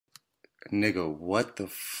Nigga, what the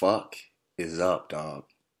fuck is up, dog?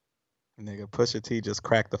 Nigga, Pusha T just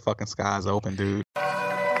cracked the fucking skies open, dude.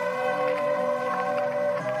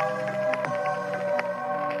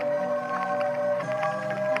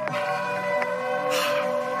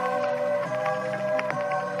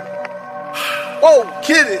 Whoa,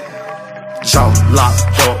 get it! Jaw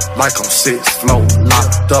locked up like I'm 6th floor,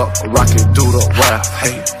 locked up, rockin' through the rap.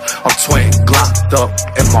 Hey, I'm twin glocked up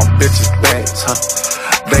in my bitch's bags, huh?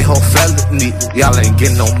 They whole felony, y'all ain't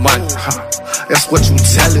getting no money, huh? That's what you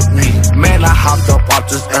telling me. Man, I hopped up off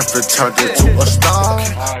this effort, turned into a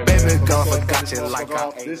star. Baby girl, forgot you like I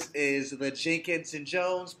ain't. This is the Jenkins and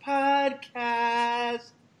Jones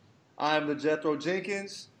podcast. I'm the Jethro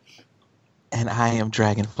Jenkins. And I am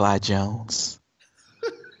Dragonfly Jones.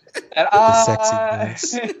 And The sexy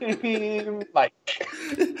I like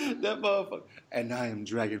That motherfucker. And I am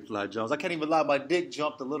Dragonfly Jones. I can't even lie, my dick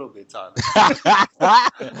jumped a little bit, Tyler.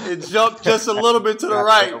 It jumped just a little bit to the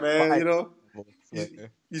right, man, you know?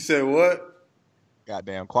 You said what?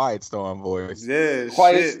 Goddamn Quiet Storm voice. Yeah,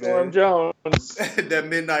 Quiet shit, Storm man. Jones. That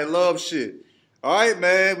Midnight Love shit. All right,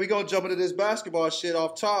 man, we gonna jump into this basketball shit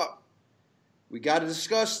off top. We got to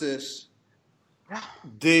discuss this.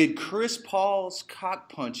 Did Chris Paul's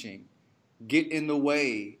cock punching get in the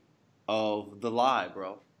way of the lie,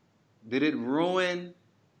 bro? Did it ruin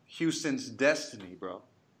Houston's destiny, bro?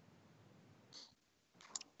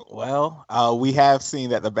 Well, we have seen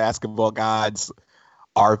that the basketball gods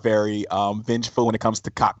are very vengeful when it comes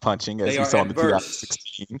to cock punching, as They we are saw in the adverse.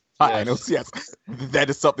 2016 finals. Yes, that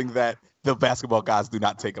is something that the basketball gods do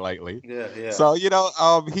not take lightly. Yeah. So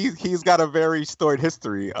he's got a very storied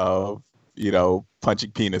history of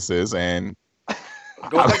punching penises, and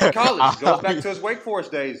Goes back to college. Goes back to his Wake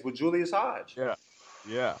Forest days with Julius Hodge.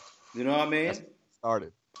 yeah, You know what I mean? That's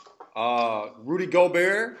started. Rudy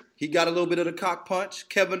Gobert, he got a little bit of the cock punch.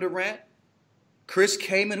 Kevin Durant, Chris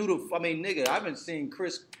Kaman, nigga, I haven't seen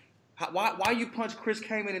Chris. Why you punch Chris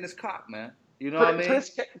Kaman in his cock, man? You know what I mean?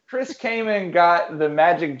 Chris Kaman got the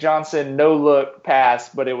Magic Johnson no look pass,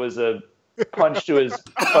 but it was a punch to his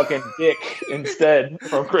fucking dick instead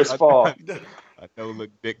from Chris Paul. A no-look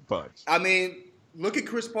dick punch. I mean, look at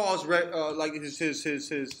Chris Paul's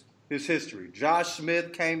his history. Josh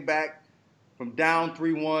Smith came back from down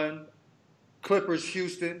 3-1. Clippers,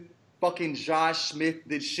 Houston. Fucking Josh Smith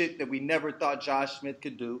did shit that we never thought Josh Smith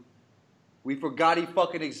could do. We forgot he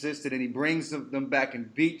fucking existed, and he brings them back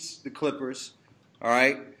and beats the Clippers. All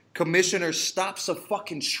right? Commissioner stops a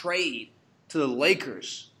fucking trade to the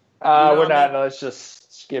Lakers. We're not. No, let's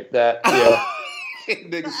just skip that. Yeah.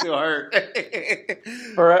 Nigga still hurt.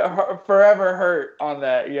 Forever hurt on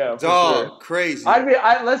that. Yeah. For Dog, sure. crazy.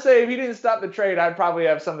 Let's say if he didn't stop the trade, I'd probably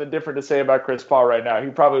have something different to say about Chris Paul right now.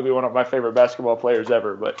 He'd probably be one of my favorite basketball players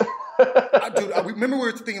ever. But Dude, I remember we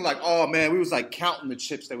were thinking like, oh man, we was like counting the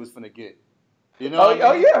chips they was finna get. You know?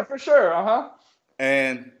 oh yeah, for sure.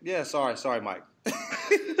 And yeah, sorry, Mike.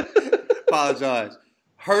 Apologize.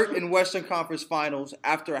 Hurt in Western Conference Finals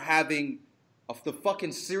after having the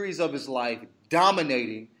fucking series of his life,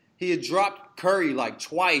 dominating. He had dropped Curry like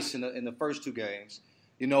twice in the first two games.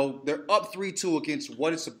 You know, they're up 3-2 against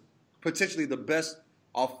what is potentially the best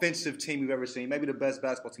offensive team we've ever seen, maybe the best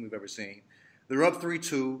basketball team we've ever seen. They're up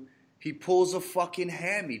 3-2. He pulls a fucking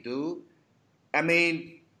hammy, dude. I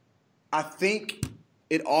mean, I think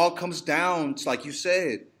it all comes down to, like you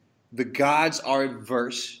said, the gods are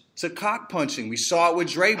adverse to cock punching. We saw it with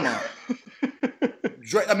Draymond.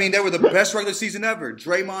 They were the best regular season ever.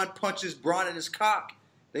 Draymond punches Bron in his cock.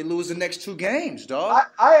 They lose the next two games, dog.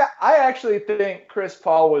 I actually think Chris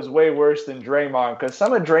Paul was way worse than Draymond because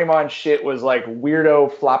some of Draymond's shit was like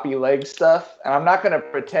weirdo floppy leg stuff. And I'm not going to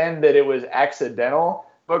pretend that it was accidental.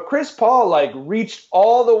 But Chris Paul like reached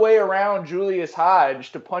all the way around Julius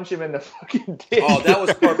Hodge to punch him in the fucking dick. Oh, that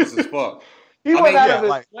was purpose as fuck. He went out of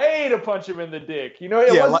his way to punch him in the dick. You know,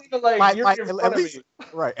 it wasn't even like you're in front of me.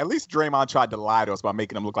 Right. At least Draymond tried to lie to us by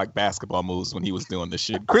making him look like basketball moves when he was doing this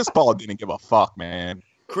shit. Chris Paul didn't give a fuck, man.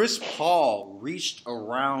 Chris Paul reached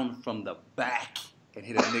around from the back and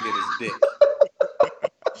hit a nigga in his dick.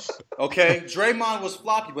 Okay, Draymond was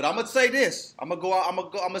floppy, but I'm gonna say this. I'm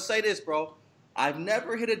gonna say this, bro. I've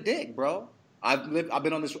never hit a dick, bro. I've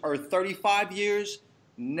been on this earth 35 years.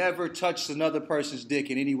 Never touched another person's dick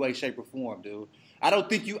in any way, shape, or form, dude. I don't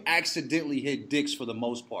think you accidentally hit dicks for the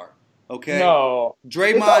most part. Okay? No.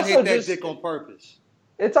 Draymond hit that dick on purpose.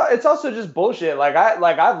 It's also just bullshit.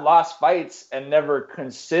 I've lost fights and never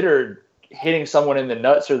considered hitting someone in the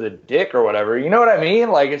nuts or the dick or whatever. You know what I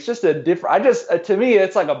mean? Like it's just a different. To me,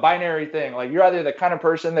 it's like a binary thing. Like you're either the kind of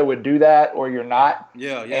person that would do that or you're not.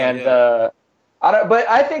 Yeah. But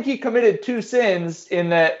I think he committed two sins in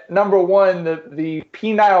that. Number one, the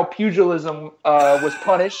penile pugilism was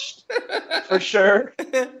punished for sure.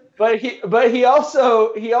 But he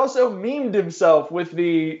also memed himself with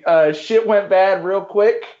the shit went bad real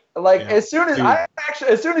quick. Like as soon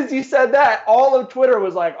as he said that, all of Twitter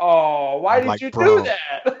was like, "Oh, why did you do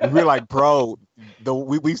that?" We're like, bro,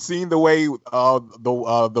 we've seen the way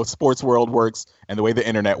the sports world works and the way the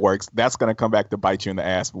internet works. That's gonna come back to bite you in the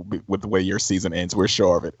ass with the way your season ends. We're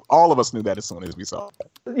sure of it. All of us knew that as soon as we saw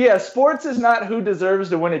it. Yeah, sports is not who deserves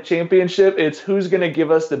to win a championship. It's who's gonna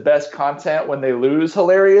give us the best content when they lose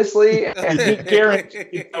hilariously, and he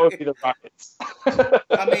guaranteed that would be the Rockets.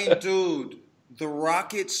 I mean, dude. The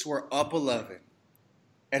Rockets were up 11.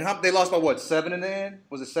 And they lost by what, 7 in the end?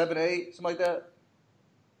 Was it 7, 8, something like that?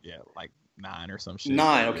 Yeah, like 9 or some shit.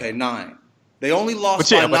 9, okay, 9. They only lost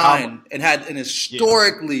by 9 and had an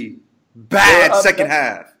historically bad second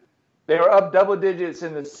half. They were up double digits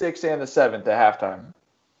in the 6th and the 7th at halftime.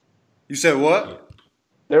 You said what? Yeah.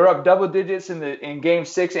 They were up double digits in Game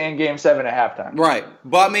 6 and Game 7 at halftime. Right.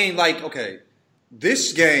 But I mean, like, okay.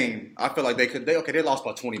 This game, I feel like they lost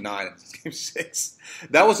by 29 in Game 6.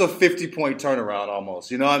 That was a 50-point turnaround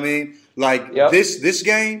almost. You know what I mean? Like, this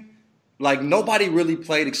game, like, nobody really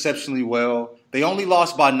played exceptionally well. They only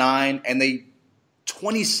lost by 9, and they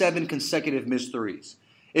 27 consecutive missed threes.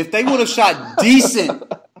 If they would have shot decent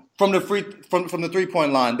from the from the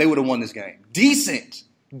 3-point line, they would have won this game. Decent.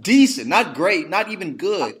 Not great, not even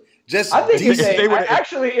good. I think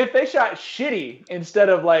if they shot shitty instead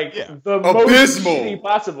of the most shitty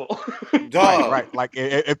possible. Dog. Right. Like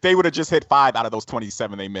if they would have just hit 5 out of those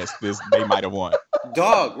 27 they missed, they might have won.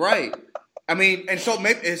 Dog, right. I mean, and so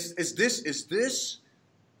maybe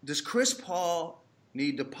does Chris Paul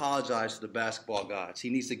need to apologize to the basketball gods? He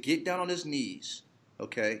needs to get down on his knees,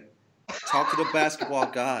 okay? Talk to the basketball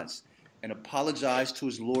gods and apologize to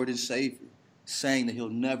his Lord and Savior, saying that he'll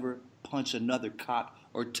never punch another cock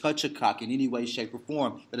or touch a cock in any way, shape, or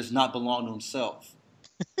form that does not belong to himself.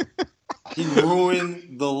 He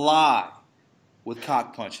ruined the lie with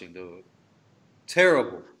cock punching, dude.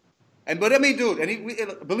 Terrible. But I mean, dude,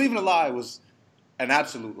 and believing a lie was an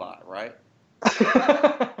absolute lie, right?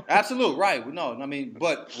 Absolute, right? No, I mean,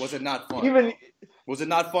 but was it not fun? Was it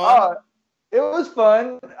not fun? It was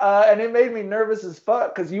fun, and it made me nervous as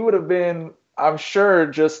fuck because you would have been, I'm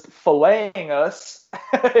just filleting us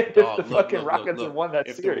if the fucking Rockets had won that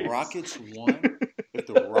series. If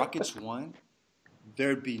the Rockets won,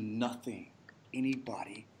 there'd be nothing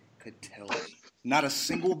anybody could tell me. Not a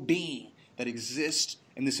single being that exists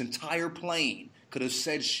in this entire plane could have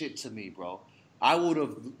said shit to me, bro. I would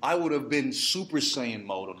have been Super Saiyan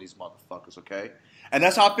mode on these motherfuckers, okay? And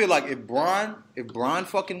that's how I feel like if Bron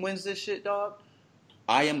fucking wins this shit, dog,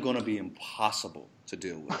 I am gonna be impossible to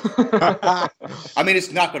deal with. I mean,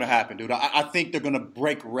 it's not going to happen, dude. I think they're going to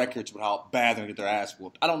break records with how bad they're going to get their ass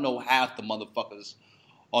whooped. I don't know half the motherfuckers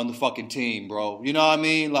on the fucking team, bro. You know what I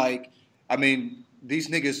mean? Like, these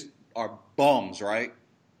niggas are bums, right?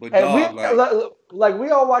 But dog, we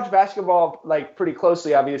all watch basketball pretty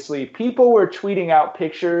closely, obviously. People were tweeting out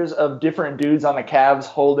pictures of different dudes on the Cavs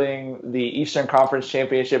holding the Eastern Conference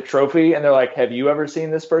Championship trophy, and they're like, have you ever seen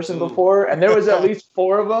this person before? And there was at least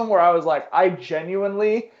 4 of them where I was like,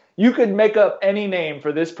 you could make up any name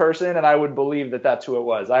for this person, and I would believe that that's who it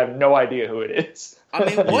was. I have no idea who it is. I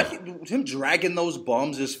mean, him dragging those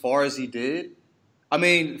bums as far as he did? I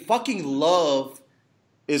mean, fucking Love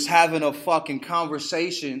is having a fucking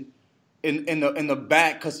conversation in the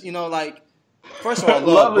back because, first of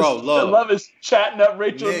all, Love is chatting up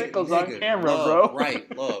Rachel Nichols on camera, Love, bro.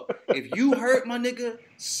 Right, Love. If you hurt my nigga,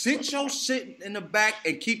 sit your shit in the back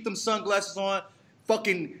and keep them sunglasses on.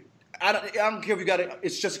 Fucking, I don't care if you got it.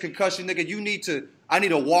 It's just a concussion, nigga. I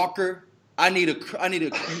need a walker. I need a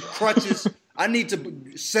crutches. I need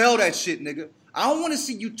to sell that shit, nigga. I don't want to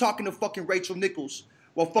see you talking to fucking Rachel Nichols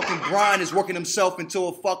while fucking Brian is working himself into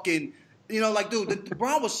a fucking, dude,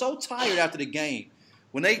 Brian was so tired after the game.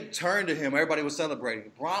 When they turned to him, everybody was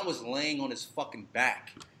celebrating. Brian was laying on his fucking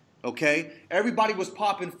back, okay? Everybody was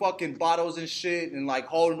popping fucking bottles and shit and,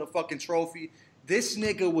 holding the fucking trophy. This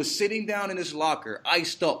nigga was sitting down in his locker,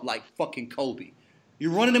 iced up like fucking Kobe.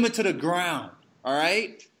 You're running him into the ground, all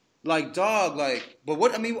right? But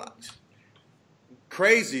what,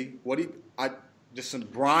 crazy.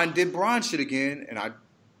 Brian did Brian shit again, and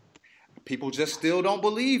people just still don't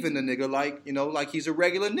believe in the nigga like he's a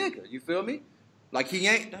regular nigga. You feel me? Like he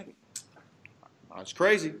ain't. It's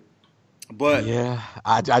crazy. But yeah,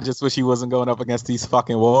 I just wish he wasn't going up against these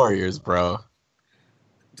fucking Warriors, bro.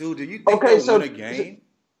 Dude, do you think they'll win a game?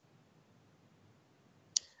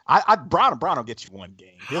 Brown will get you one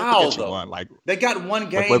game. He'll How, get you though? one. Like They got one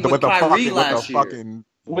game with with Kyrie fucking, last year.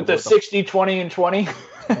 With the 60, 20, and 20. In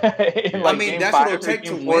I mean, that's what it'll take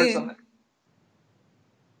to win.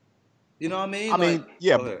 You know what I mean? I mean,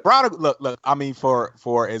 yeah, Brown. Look. I mean, for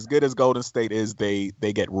as good as Golden State is, they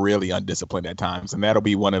get really undisciplined at times, and that'll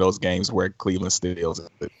be one of those games where Cleveland steals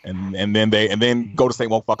it, and then Golden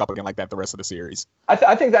State won't fuck up again like that the rest of the series.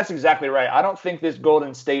 I think that's exactly right. I don't think this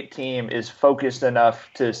Golden State team is focused enough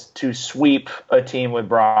to sweep a team with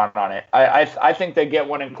Braun on it. I think they get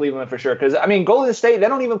one in Cleveland for sure. Because I mean, Golden State, they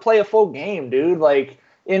don't even play a full game, dude. Like.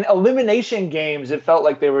 In elimination games, it felt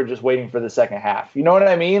like they were just waiting for the second half. You know what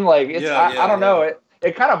I mean? Like, I don't know.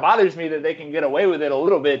 It kind of bothers me that they can get away with it a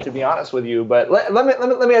little bit, to be honest with you. But let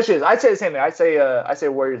me ask you this. I'd say the same thing. I say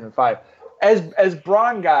Warriors in 5. As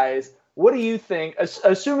Braun guys, what do you think?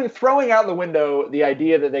 Assuming throwing out the window the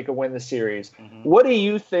idea that they could win the series, what do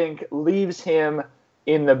you think leaves him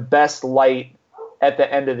in the best light at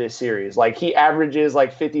the end of this series? Like, he averages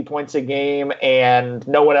like 50 points a game and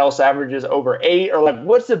no one else averages over 8, or like,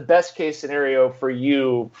 what's the best case scenario for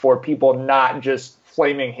you for people not just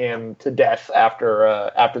flaming him to death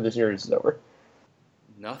after the series is over?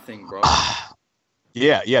 Nothing, bro.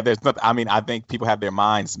 Yeah. There's nothing. I mean, I think people have their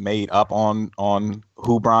minds made up on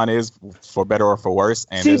who Braun is, for better or for worse,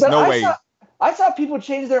 and there's no way. I saw people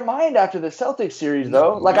change their mind after the Celtics series,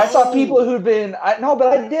 though. Like, I saw people who'd been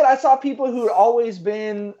I saw people who'd always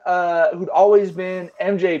been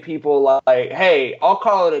MJ people, like, hey, I'll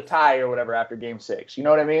call it a tie or whatever after Game 6. You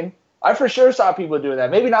know what I mean? I for sure saw people doing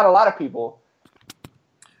that. Maybe not a lot of people.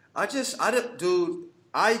 Dude,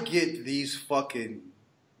 I get these fucking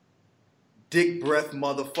dick breath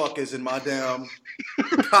motherfuckers in my damn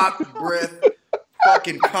cock breath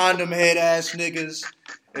fucking condom head ass niggas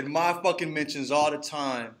in my fucking mentions all the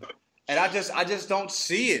time. And I just don't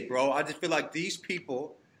see it, bro. I just feel like these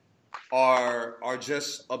people are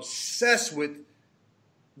just obsessed with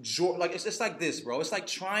like, it's like this, bro. It's like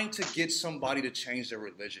trying to get somebody to change their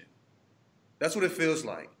religion. That's what it feels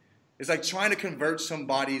like. It's like trying to convert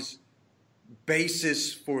somebody's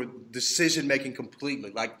basis for decision making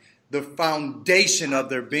completely, like the foundation of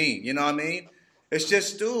their being. You know what I mean? It's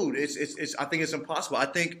just, dude. It's. I think it's impossible. I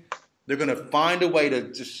think they're gonna find a way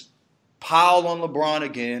to just pile on LeBron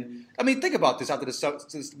again. I mean, think about this. After the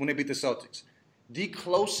Celtics, when they beat the Celtics, the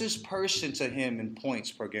closest person to him in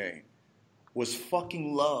points per game was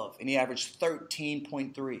fucking Love, and he averaged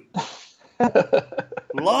 13.3.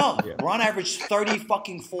 Love, yeah. Bron averaged 30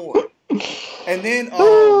 fucking 4. And then,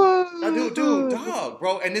 dog,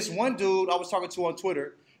 bro. And this one dude I was talking to on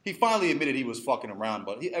Twitter, he finally admitted he was fucking around,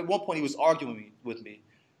 but at one point he was arguing with me,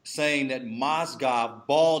 saying that Mozgov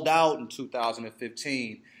balled out in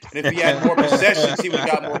 2015. And if he had more possessions, he would have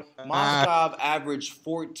got more. Mozgov averaged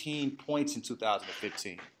 14 points in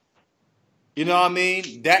 2015. You know what I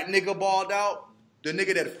mean? That nigga balled out. The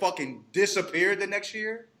nigga that fucking disappeared the next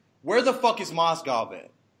year. Where the fuck is Mozgov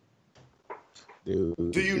at?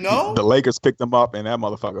 Dude, do you know? The Lakers picked him up, and that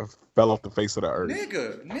motherfucker fell off the face of the earth.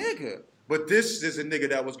 Nigga. But this is a nigga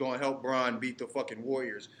that was going to help Bron beat the fucking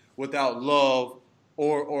Warriors without Love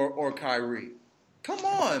or Kyrie. Come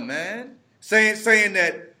on, man. Saying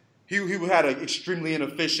that he had an extremely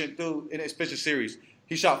inefficient series.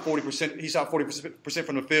 He shot 40%. He shot 40%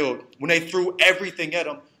 from the field when they threw everything at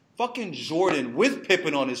him. Fucking Jordan with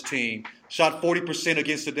Pippen on his team shot 40%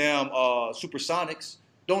 against the damn Supersonics.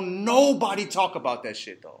 Don't nobody talk about that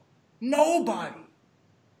shit though. Nobody.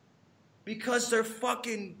 Because they're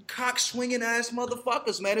fucking cock-swinging ass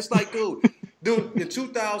motherfuckers, man. It's like, dude, in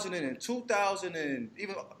 2000 and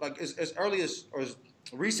even like as early as or as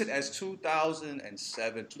recent as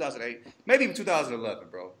 2007, 2008, maybe even 2011,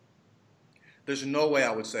 bro. There's no way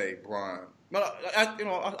I would say Bron.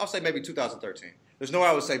 I'll say maybe 2013. There's no way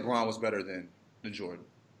I would say Bron was better than Jordan.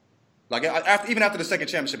 Like even after the second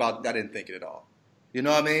championship, I didn't think it at all. You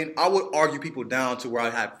know what I mean? I would argue people down to where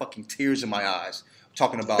I had fucking tears in my eyes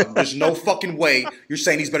talking about there's no fucking way you're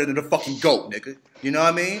saying he's better than the fucking GOAT, nigga. You know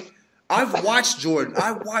what I mean? I've watched Jordan.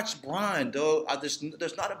 I watched Bron, though.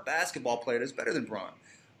 There's not a basketball player that's better than Bron.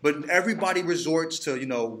 But everybody resorts to,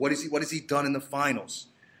 what has he done in the finals?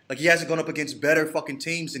 Like, he hasn't gone up against better fucking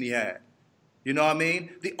teams than he had. You know what I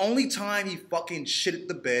mean? The only time he fucking shit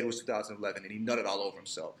the bed was 2011, and he nutted all over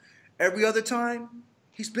himself. Every other time,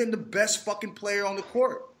 he's been the best fucking player on the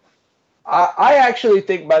court. I actually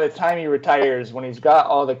think by the time he retires, when he's got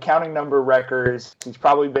all the counting number records, he's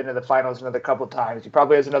probably been to the finals another couple times. He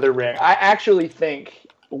probably has another ring. I actually think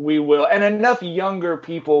we will, and enough younger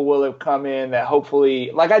people will have come in that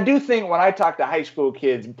hopefully, like I do think when I talk to high school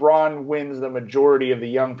kids, Braun wins the majority of the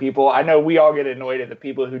young people. I know we all get annoyed at the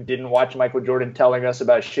people who didn't watch Michael Jordan telling us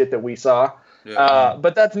about shit that we saw. Yeah.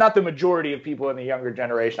 But that's not the majority of people in the younger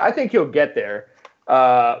generation. I think he'll get there.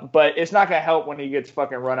 But it's not going to help when he gets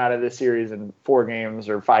fucking run out of this series in 4 games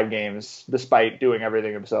or 5 games, despite doing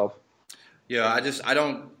everything himself. Yeah, are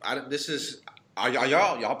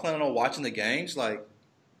y'all planning on watching the games? Like,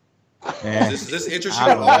 is this interesting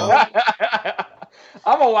at all?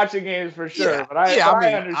 I'm gonna watch the games for sure, but I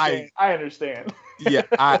understand. Yeah,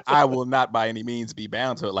 I will not by any means be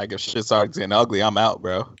bound to it. Like, if shit starts getting ugly, I'm out,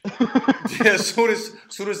 bro. Yeah, as soon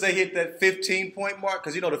as they hit that 15-point mark,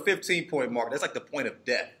 because the 15-point mark, that's like the point of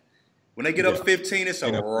death. When they get up 15, it's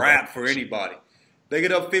a wrap for anybody. They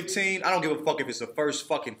get up 15, I don't give a fuck if it's the first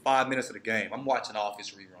fucking 5 minutes of the game. I'm watching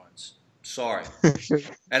Office reruns. Sorry.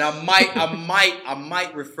 And I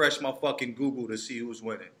might refresh my fucking Google to see who's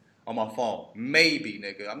winning on my phone. Maybe,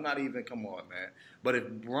 nigga. I'm not even, come on, man. But if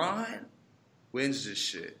Brian wins this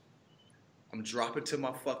shit, I'm dropping to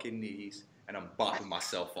my fucking knees and I'm bopping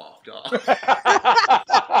myself off, dog.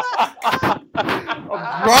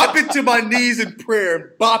 I'm dropping to my knees in prayer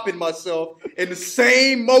and bopping myself in the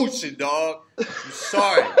same motion, dog. I'm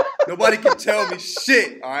sorry. Nobody can tell me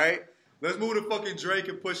shit, all right? Let's move to fucking Drake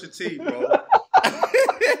and Pusha T, bro.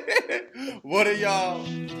 What are y'all?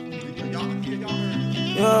 Y'all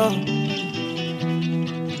heard?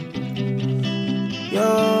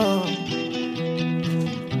 Yo,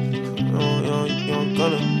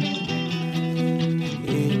 gonna.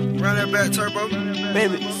 Run that back, Turbo.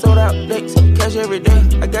 Baby, sold out licks, cash every day.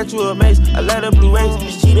 I got you a mace, a lot of blue rays.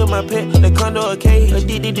 This cheat on my pet, the condo a cage.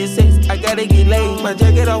 Addicted to sex, I gotta get laid. My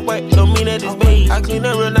jacket off white, don't mean that it's beige. I clean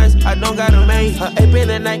up real nice, I don't got a maid. Her ape in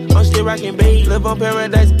the night, I'm still rocking beige. Live on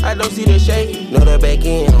paradise, I don't see the shade. Know the back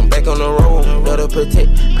end, I'm back on the road. Know the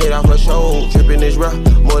protect, paid off her show. Dripping is rough,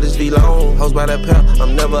 more this V long. Hoes by the pair,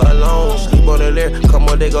 I'm never alone. Sleep on the lair, come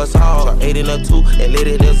on, they go soft. 8 in a 2, and let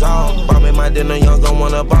it dissolve. Bombing my dinner, young gon'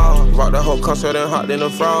 wanna ball. Rock the whole concert and hot than a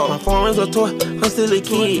frog. My foreign's a toy, I'm still a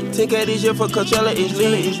kid. 10K this year for Coachella is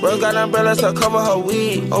lit. Bro got umbrellas to cover her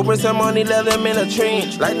wig. Open some money, let them in a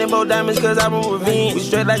trench. Lightning bolt diamonds cause I want revenge. We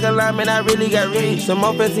straight like a lineman, I really got rich. Some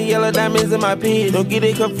more fancy yellow diamonds in my pit. Don't get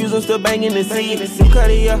it confused, I'm still banging the seat. You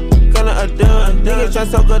cut it up, gonna a done. Niggas try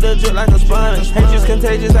to soak up the drip like a sponge. Hatred's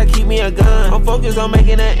contagious, I keep me a gun. I'm focused on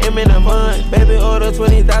making that M in a month. Baby order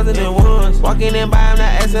 20,000 at once. Walking in by, I'm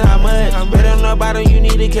not asking how much. Bet on the bottom, you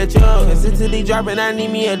need to catch up. Consistently dropping, I need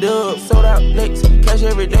me a dub. Sold out licks, cash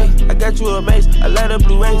every day. I got you a mace, a lot of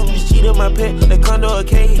blue rays. This cheat on my pet, the condo a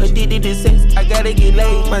cage. Addicted to sex, I gotta get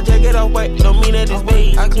laid. My jacket off white, don't mean that it's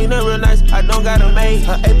beige. I clean up real nice, I don't got a maid.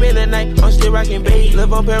 Her ape in the night, I'm still rocking beige.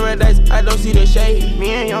 Live on paradise, I don't see the shade.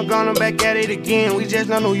 Me and Young Gunna back at it again. We just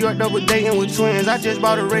left New York, double dating with twins. I just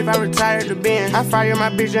bought a Wraith, I retired the Benz. I fired my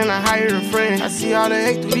bitch and I hired a friend. I see all the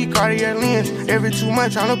hate through these Cartier lens. Every 2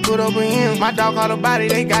 months, tryna put up a end. My dog called a body,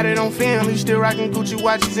 they got it on film. He still rocking Gucci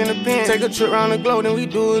watches in the pen. Take a trip around the globe, then we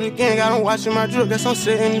do it again. Got him watching my drip, that's on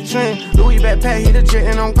setting the trend. Louis backpack, hit a jet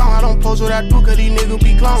and I'm gone. I don't post what I do, cause these niggas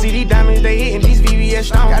be clones. See these diamonds, they hitting these VVS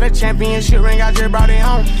stones. Got a championship ring, I just brought it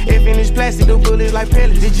home. If in this plastic, the bullets like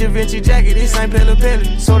pellets. This Givenchy jacket, this ain't Pella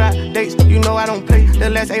Pellet. Sold out dates, you know I don't play. The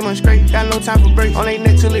last 8 months straight, got no time for breaks. On they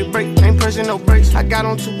neck till it break, ain't pressing no brakes. I got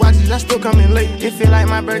on 2 watches, I still coming late. It feel like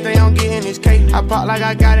my birthday, I'm getting this cake. I pop like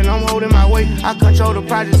I got it, I'm holding my weight. I control the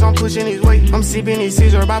projects, I'm pushing his weight. I'm sipping his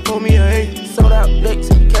scissor, I pull me a 8. Sold out licks,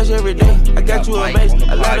 cash every day. I got you a mace,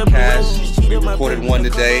 a lot of blue rays. We recorded one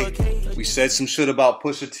today. We said some shit about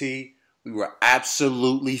Pusha T. We were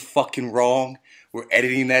absolutely fucking wrong. We're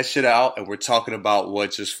editing that shit out, and we're talking about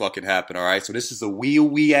what just fucking happened, all right? So this is a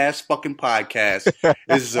wee ass fucking podcast.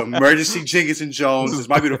 This is Emergency Jenkins and Jones. This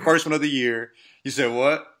might be the first one of the year. You said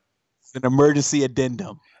what? It's an emergency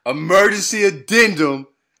addendum. Emergency addendum.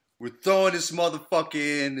 We're throwing this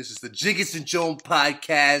motherfucker in. This is the Jenkins and Jones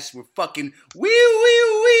podcast. We're fucking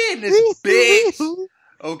wee in this bitch.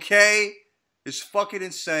 Okay? It's fucking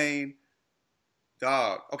insane.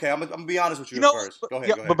 Dog. Okay, I'm gonna be honest with you, first. Go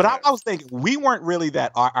ahead. But I was thinking we weren't really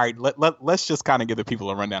that. All right, let's just kind of give the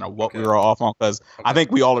people a rundown of what we were off on, because I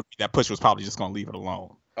think we all agreed that Push was probably just gonna leave it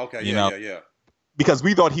alone. Okay, yeah. Because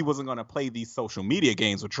we thought he wasn't gonna play these social media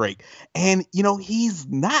games with Drake, and he's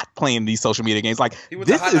not playing these social media games. Like, he was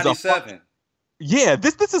this is 97. Yeah,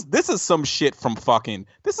 this is some shit from fucking.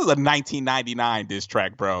 This is a 1999 diss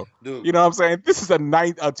track, bro. Dude. You know what I'm saying? This is a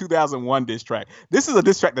 2001 diss track. This is a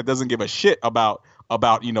diss track that doesn't give a shit about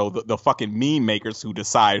the fucking meme makers who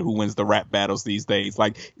decide who wins the rap battles these days.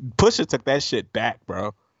 Like, Pusha took that shit back,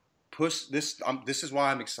 bro. push this. This is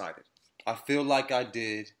why I'm excited. I feel like I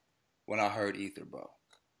did when I heard Ether, bro.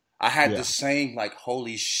 I had the same like,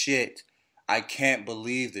 holy shit, I can't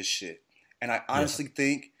believe this shit. And I honestly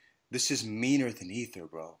think this is meaner than Ether,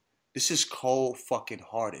 bro. This is cold fucking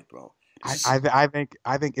hearted, bro. I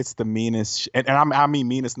think it's the meanest, and I mean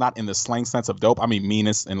meanest not in the slang sense of dope. I mean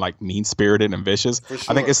meanest and like mean spirited and vicious. For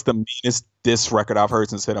sure. I think it's the meanest diss record I've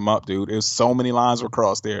heard since Hit 'Em Up, dude. There's so many lines were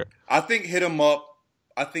crossed there. I think Hit 'Em Up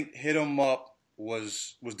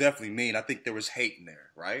was definitely mean. I think there was hate in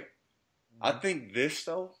there, right? Mm-hmm. I think this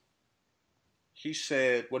though, he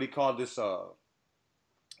said what he called this.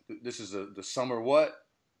 This is the summer what?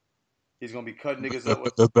 He's gonna be cutting niggas up.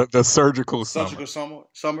 The surgical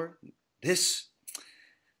summer. This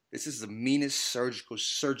is the meanest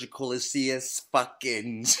surgicalist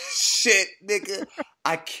fucking shit, nigga.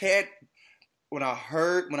 I can't. When I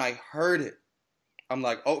heard it, I'm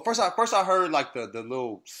like, oh, first I heard like the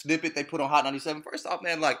little snippet they put on Hot 97. First off,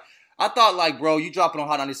 man, like I thought like, bro, you dropping on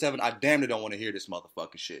Hot 97, I damn near don't want to hear this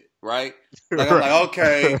motherfucking shit, right? Like I'm like,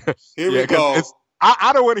 okay, here we go.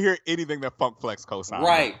 I don't want to hear anything that Funk Flex co-signed.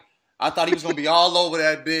 Right. I thought he was going to be all over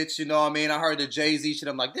that bitch, you know what I mean? I heard the Jay-Z shit.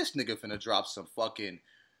 I'm like, this nigga finna drop some fucking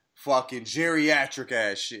geriatric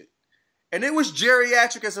ass shit. And it was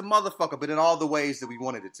geriatric as a motherfucker, but in all the ways that we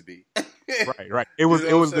wanted it to be. Right. It was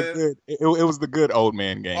the good old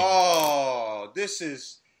man game. Oh, this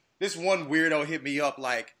one weirdo hit me up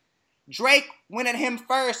like, Drake went at him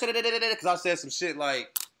first, because I said some shit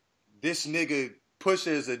like, this nigga Pusha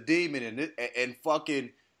is a demon and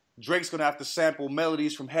fucking Drake's gonna have to sample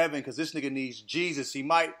melodies from heaven because this nigga needs Jesus. He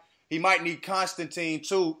might need Constantine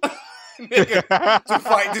too, nigga, to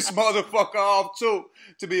fight this motherfucker off too.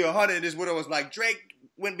 To be 100, this widow was like Drake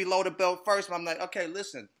went below the belt first, and I'm like, okay,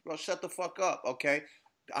 listen, bro, shut the fuck up, okay?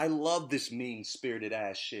 I love this mean spirited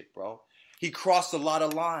ass shit, bro. He crossed a lot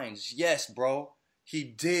of lines, yes, bro, he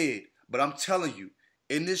did. But I'm telling you,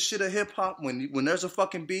 in this shit of hip hop, when there's a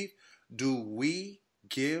fucking beef, do we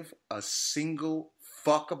give a single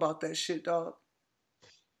fuck about that shit, dog?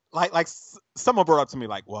 Like someone brought up to me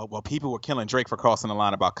like, well, people were killing Drake for crossing the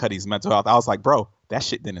line about Cuddy's mental health. I was like, bro, that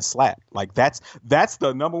shit didn't slap. Like that's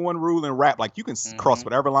the number one rule in rap. Like you can cross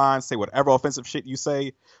whatever line, say whatever offensive shit you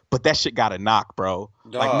say, but that shit got a knock, bro.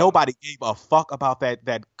 Dog. Like nobody gave a fuck about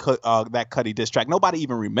that Cuddy diss track. Nobody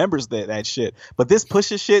even remembers that shit. But this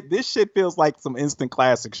Pusha shit, this shit feels like some instant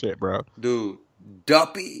classic shit, bro. Dude,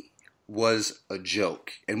 Duppy was a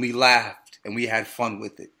joke, and we laughed and we had fun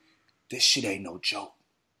with it. This shit ain't no joke.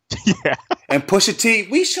 Yeah. And Pusha T,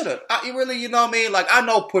 we should have. Really, you know what I mean? Like, I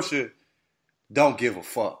know Pusha don't give a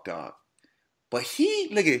fuck, dog. But he,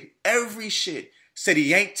 nigga, every shit said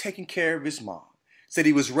he ain't taking care of his mom. Said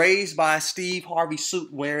he was raised by a Steve Harvey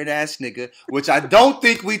suit wearing ass nigga, which I don't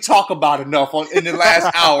think we talk about enough in the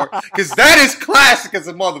last hour, because that is classic as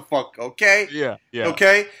a motherfucker, okay? Yeah.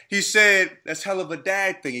 Okay? He said, that's hell of a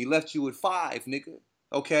dad thing. He left you at 5, nigga.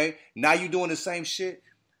 Okay? Now you doing the same shit.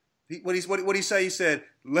 What he say? He said,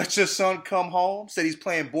 let your son come home. Said he's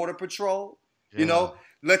playing Border Patrol. Yeah. You know,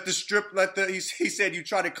 he said you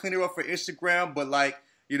try to clean her up for Instagram, but like,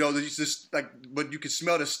 you know, but you can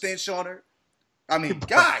smell the stench on her. I mean,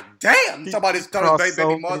 god damn. Talk about his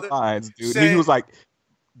baby mother. Lines, dude. He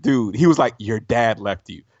was like, your dad left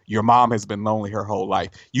you. Your mom has been lonely her whole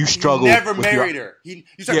life. You struggled. He never married her. You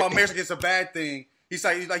talking about marriage against a bad thing. He's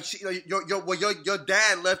like your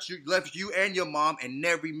dad left you and your mom and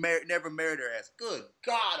never married her ass. Good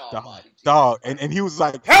God Almighty, dog. And he was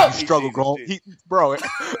like, help you struggle growing, bro.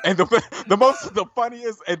 And the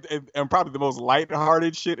funniest and probably the most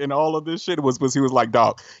lighthearted shit in all of this shit was he was like,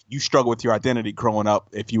 dog, you struggle with your identity growing up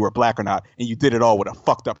if you were black or not, and you did it all with a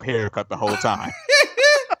fucked up haircut the whole time.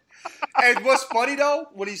 And what's funny though,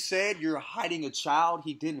 when he said you're hiding a child,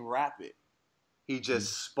 he didn't rap it. He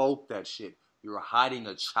just spoke that shit. You're hiding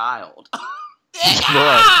a child.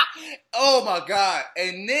 Oh my God.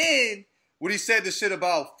 And then when he said the shit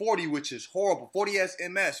about 40, which is horrible. 40 has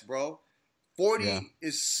MS, bro. 40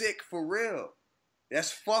 is sick for real.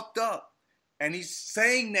 That's fucked up. And he's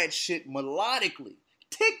saying that shit melodically.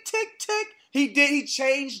 Tick, tick, tick. He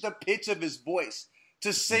changed the pitch of his voice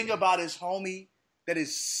to sing about his homie that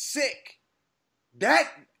is sick. That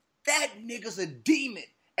nigga's a demon.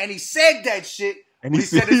 And he said that shit. And he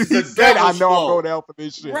said, I know I'm going out for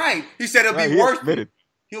this shit. Right. He said it'll be worth it.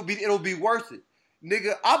 It'll be worth it.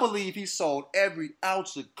 Nigga, I believe he sold every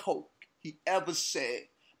ounce of coke he ever said.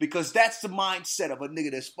 Because that's the mindset of a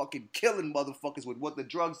nigga that's fucking killing motherfuckers with what the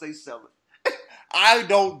drugs they selling. I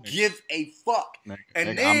don't give a fuck.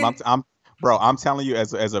 And then Bro, I'm telling you,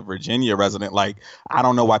 as a Virginia resident, like, I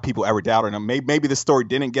don't know why people ever doubted him. Maybe the story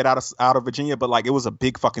didn't get out of Virginia, but like, it was a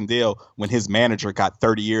big fucking deal when his manager got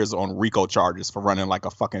 30 years on RICO charges for running like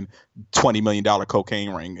a fucking $20 million cocaine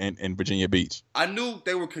ring in Virginia Beach. I knew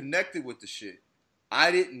they were connected with the shit.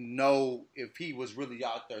 I didn't know if he was really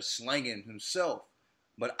out there slanging himself.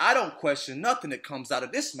 But I don't question nothing that comes out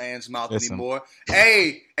of this man's mouth anymore.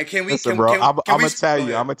 Hey, and can we? Listen, bro, I'm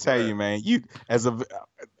gonna tell you, man. You as a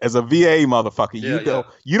VA motherfucker,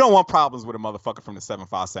 you don't want problems with a motherfucker from the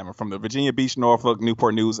 757, from the Virginia Beach, Norfolk,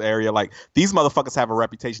 Newport News area. Like, these motherfuckers have a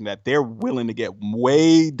reputation that they're willing to get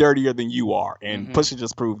way dirtier than you are, and Pusha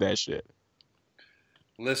just proved that shit.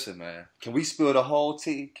 Listen, man, can we spill the whole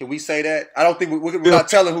tea? Can we say that? I don't think we're not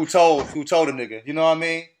telling who told a nigga. You know what I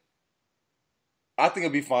mean? I think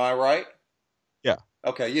it'll be fine, right? Yeah.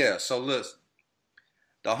 Okay, yeah. So listen,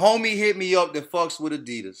 the homie hit me up that fucks with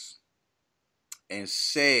Adidas and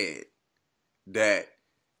said that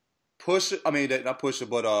Drake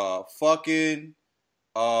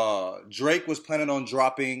was planning on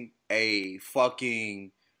dropping a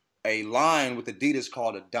line with Adidas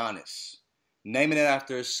called Adonis, naming it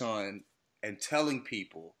after his son and telling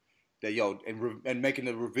people that, and making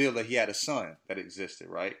the reveal that he had a son that existed,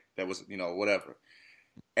 right? That was, whatever.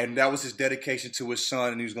 And that was his dedication to his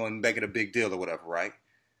son, and he was going to make it a big deal or whatever, right?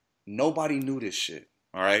 Nobody knew this shit,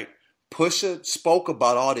 all right? Pusha spoke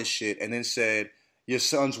about all this shit and then said, your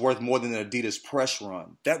son's worth more than an Adidas press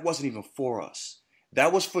run. That wasn't even for us.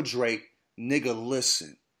 That was for Drake. Nigga,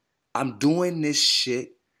 listen, I'm doing this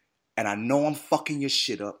shit, and I know I'm fucking your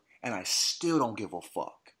shit up, and I still don't give a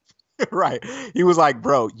fuck. Right. He was like,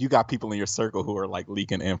 bro, you got people in your circle who are like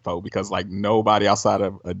leaking info, because like nobody outside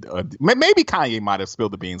of maybe Kanye might have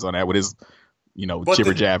spilled the beans on that with his,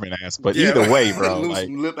 jibber jabbing ass. But either way, bro, loose like,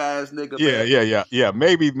 lip ass nigga. Yeah.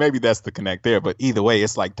 Maybe that's the connect there. But either way,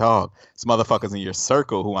 it's like, dog, it's motherfuckers in your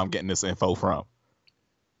circle who I'm getting this info from.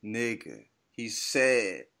 Nigga, he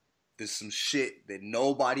said there's some shit that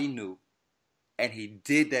nobody knew, and he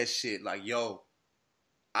did that shit like, yo,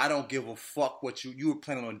 I don't give a fuck what you were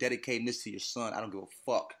planning on dedicating this to your son. I don't give a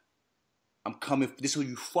fuck. I'm coming. This is who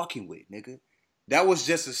you fucking with, nigga. That was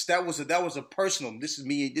a personal. This is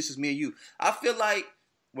me and you. I feel like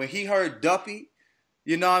when he heard Duppy,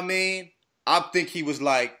 you know what I mean? I think he was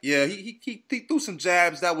like, yeah, he threw some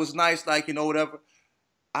jabs. That was nice, like, whatever.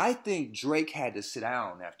 I think Drake had to sit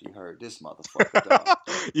down after he heard this motherfucker. Dog.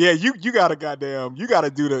 Yeah, you gotta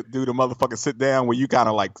do the motherfucker sit down where you kind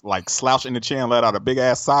of like slouch in the chair and let out a big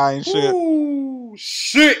ass sigh and shit. Ooh,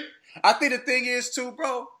 shit. I think the thing is too,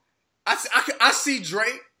 bro. I see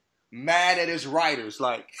Drake mad at his writers,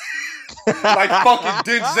 like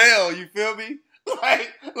fucking Denzel. You feel me?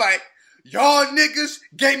 Like y'all niggas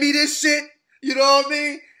gave me this shit. You know what I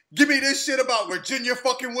mean? Give me this shit about Virginia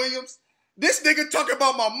fucking Williams. This nigga talking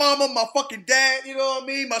about my mama, my fucking dad, you know what I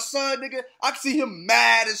mean? My son, nigga. I can see him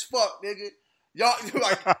mad as fuck, nigga. Y'all,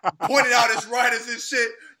 like, pointing out his writers and shit.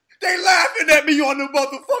 They laughing at me on the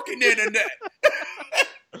motherfucking internet.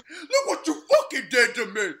 Look what you fucking did to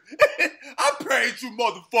me. I paid you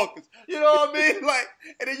motherfuckers. You know what I mean? Like,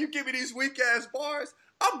 and then you give me these weak ass bars.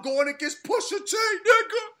 I'm going against Pusha T,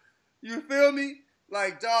 nigga. You feel me?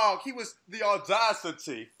 Like, dog, he was the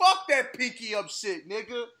audacity. Fuck that pinky up shit,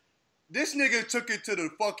 nigga. This nigga took it to the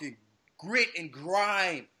fucking grit and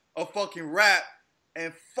grime of fucking rap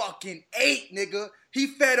and fucking ate, nigga. He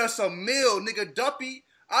fed us a meal, nigga. Duppy,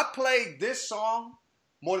 I played this song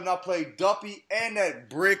more than I played Duppy and that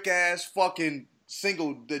brick-ass fucking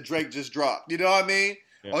single that Drake just dropped. You know what I mean?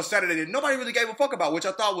 Yeah. On Saturday that nobody really gave a fuck about, which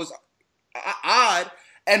I thought was odd.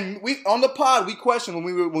 And we on the pod, we questioned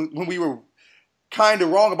when we were kind of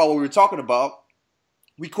wrong about what we were talking about.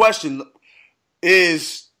 We questioned,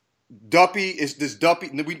 do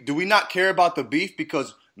we not care about the beef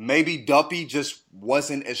because maybe Duppy just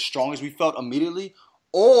wasn't as strong as we felt immediately?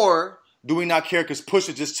 Or do we not care because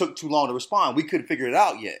Pusha just took too long to respond? We couldn't figure it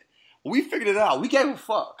out yet. Well, we figured it out. We gave a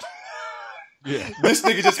fuck. Yeah. This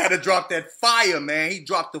nigga just had to drop that fire, man. He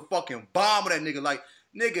dropped the fucking bomb on that nigga. Like,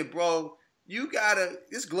 nigga, bro,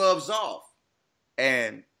 this glove's off.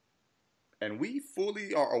 And we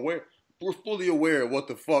fully are aware. We're fully aware of what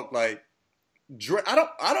the fuck, like, Drake,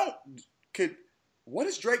 what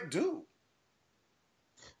does Drake do?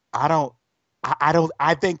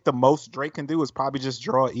 I think the most Drake can do is probably just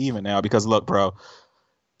draw even now, because look, bro,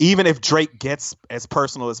 even if Drake gets as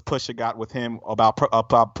personal as Pusha got with him about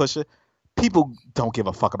Pusha, people don't give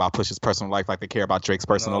a fuck about Pusha's personal life like they care about Drake's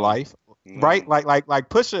personal life. Right? Like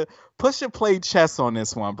Pusha played chess on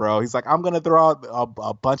this one, bro. He's like, I'm gonna throw out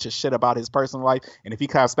a bunch of shit about his personal life, and if he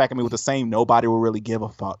comes back at me with the same, nobody will really give a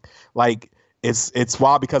fuck. Like, it's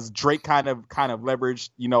wild because Drake kind of leveraged,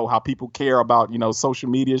 how people care about, social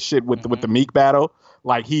media shit with the Meek battle.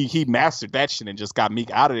 Like he mastered that shit and just got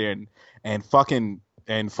Meek out of there and fucking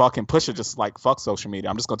Pusha just like fuck social media.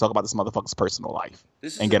 I'm just gonna talk about this motherfucker's personal life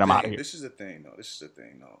and get him out of here. This is the thing though.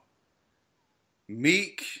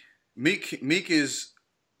 Meek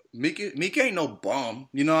ain't no bum.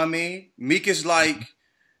 You know what I mean? Meek is like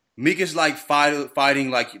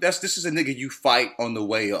fighting like this is a nigga you fight on the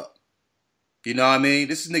way up. You know what I mean?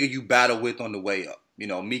 This is a nigga you battle with on the way up.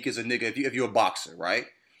 Meek is a nigga if you're a boxer, right?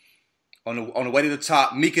 On the way to the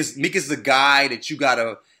top, Meek is the guy that you'd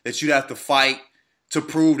have to fight to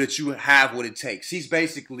prove that you have what it takes. He's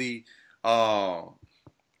basically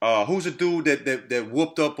who's the dude that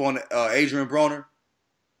whooped up on Adrian Broner?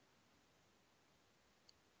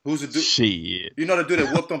 Who's the dude? Shit. You know the dude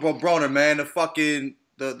that whooped up on Broner, man. The fucking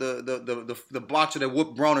the boxer that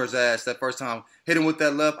whooped Broner's ass that first time, hit him with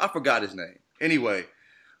that left. I forgot his name. Anyway,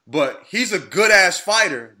 but he's a good ass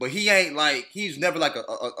fighter, but he ain't like he's never like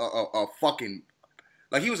a fucking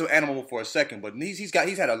like he was an animal for a second, but he's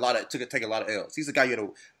had a lot of take a lot of L's. He's the guy you had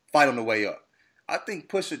to fight on the way up. I think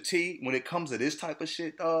Pusha T, when it comes to this type of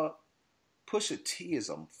shit, dog, Pusha T is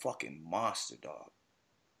a fucking monster, dog.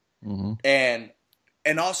 Mm-hmm.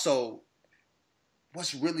 And also,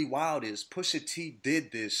 what's really wild is Pusha T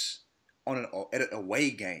did this at an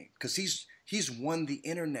away game because he's won the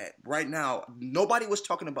internet right now. Nobody was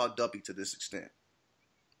talking about Duppy to this extent.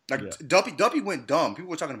 Like Duppy went dumb. People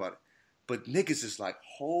were talking about it, but niggas is like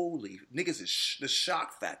niggas is the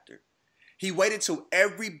shock factor. He waited till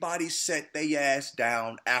everybody set their ass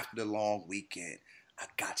down after the long weekend. I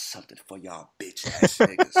got something for y'all bitch ass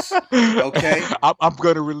niggas. Okay? I'm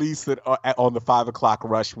going to release it on the 5 o'clock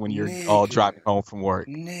rush when you're all driving home from work.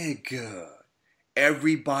 Nigga.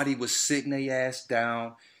 Everybody was sitting their ass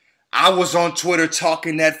down. I was on Twitter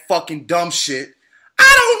talking that fucking dumb shit.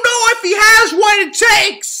 I don't know if he has what it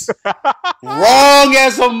takes. Wrong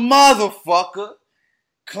as a motherfucker.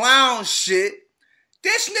 Clown shit.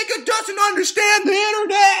 This nigga doesn't understand the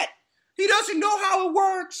internet. He doesn't know how it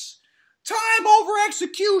works. Time over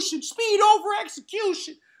execution. Speed over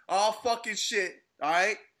execution. All fucking shit.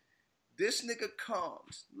 Alright? This nigga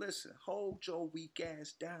comes. Listen, hold your weak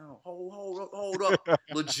ass down. Hold up.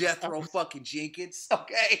 Lil Jethro fucking Jenkins.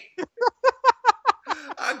 Okay?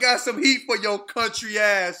 I got some heat for your country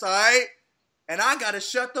ass, alright? And I gotta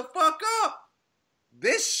shut the fuck up.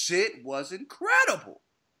 This shit was incredible.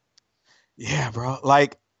 Yeah, bro.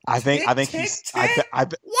 Like, I think he's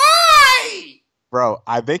why? Bro,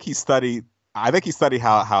 I think he studied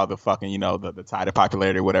how the fucking, the tide of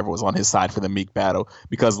popularity or whatever was on his side for the Meek battle.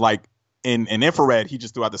 Because like in Infrared, he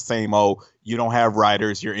just threw out the same, you don't have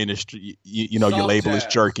writers, your industry, your label is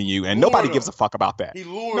jerking you. And nobody gives a fuck about that.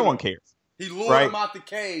 No one cares. He lured him out the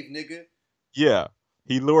cave, nigga. Yeah.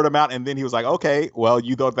 He lured him out and then he was like, okay, well,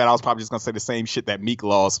 you thought that I was probably just going to say the same shit that Meek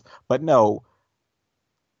lost. But no,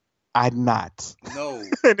 I'm not. No.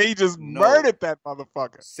 And he just murdered that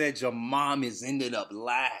motherfucker. Said your mom is ended up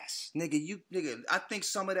last. Nigga, I think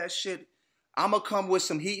some of that shit, I'm going to come with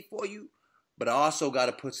some heat for you, but I also got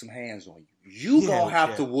to put some hands on you. You going to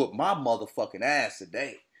have to whoop my motherfucking ass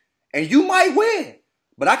today. And you might win,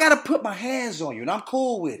 but I got to put my hands on you, and I'm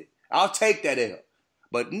cool with it. I'll take that L.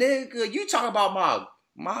 But nigga, you talk about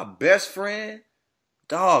my best friend,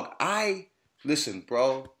 dog, listen,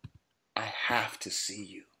 bro, I have to see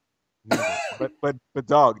you. but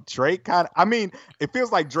dog, Drake it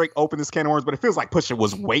feels like Drake opened this can of worms, but it feels like Pusha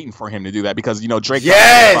was waiting for him to do that because Drake.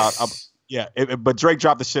 Yes. But Drake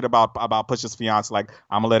dropped the shit about Pusha's fiance, like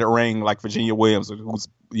I'm gonna let it ring, like Virginia Williams, who's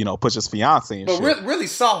Pusha's fiance. And but shit. Really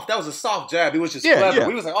soft. That was a soft jab. It was just clever. Yeah.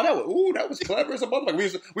 We was like, oh, that was clever as a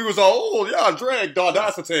motherfucker. We was all, Drake,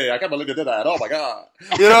 audacity. I can't believe you did that. Oh my god.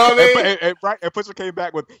 You know what I mean? and Pusha came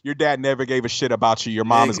back with, your dad never gave a shit about you. Your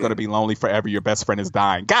mom is gonna be lonely forever. Your best friend is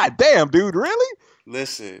dying. God damn, dude, really?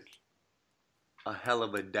 Listen, a hell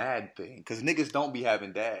of a dad thing, because niggas don't be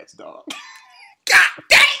having dads, dog. God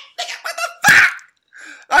damn.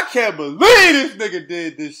 I can't believe this nigga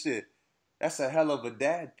did this shit. That's a hell of a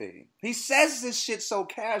dad thing. He says this shit so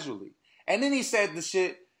casually. And then he said the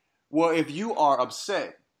shit, well, if you are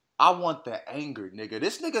upset, I want the anger, nigga.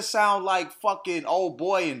 This nigga sound like fucking old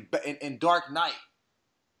boy in Dark Knight.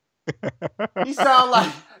 He sound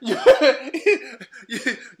like, you know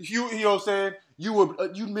what I'm saying?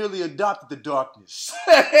 You merely adopted the darkness.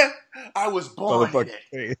 I was born in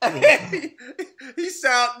it. He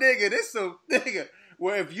sound, nigga, this some nigga.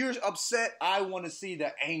 Where if you're upset, I want to see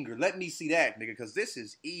the anger. Let me see that, nigga, because this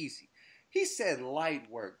is easy. He said light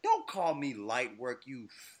work. Don't call me light work, you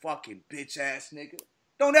fucking bitch ass nigga.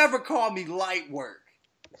 Don't ever call me light work.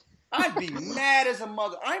 I'd be mad as a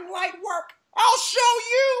mother. I'm light work. I'll show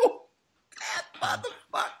you. That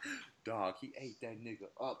motherfucker. Dog, he ate that nigga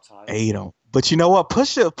up, Tyler. Ate him. But you know what?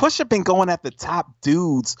 Pusha been going at the top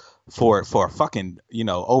dudes for fucking,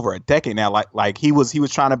 over a decade now. Like he was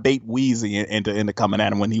trying to bait Weezy into coming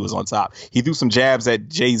at him when he was on top. He threw some jabs at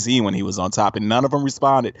Jay-Z when he was on top, and none of them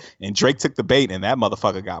responded. And Drake took the bait, and that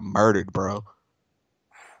motherfucker got murdered, bro.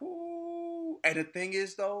 Ooh. And the thing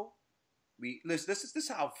is, though, this is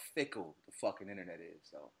how fickle the fucking internet is,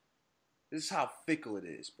 though. This is how fickle it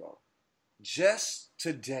is, bro. Just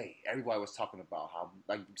today, everybody was talking about how,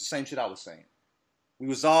 like, the same shit I was saying. We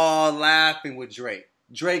was all laughing with Drake.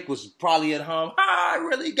 Drake was probably at home. I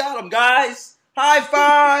really got him, guys. High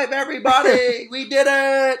five, everybody. We did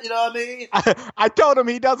it. You know what I mean? I told him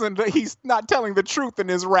he's not telling the truth in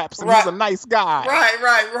his raps, and he's a nice guy.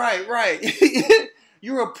 Right.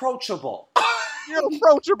 You're approachable. You're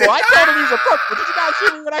approachable. I told him he's approachable. Did you guys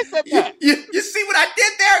hear me when I said that? You see what I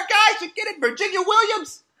did there, guys? You get it? Virginia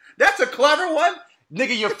Williams? That's a clever one.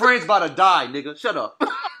 Nigga, your friend's about to die, nigga. Shut up.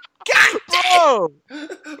 God damn.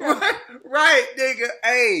 Right, nigga.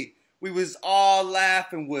 Hey, we was all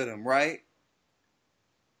laughing with him, right?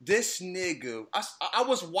 This nigga, I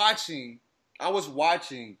was watching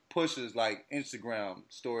Pusha's, like, Instagram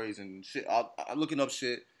stories and shit. I looking up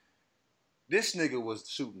shit. This nigga was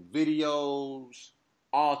shooting videos,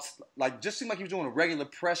 just seemed like he was doing a regular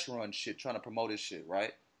press run shit, trying to promote his shit,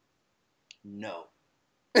 right? No.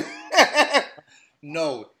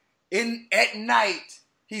 No. At night,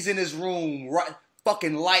 he's in his room, right,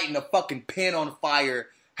 fucking lighting a fucking pen on fire,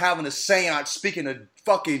 having a seance, speaking to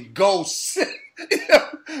fucking ghosts,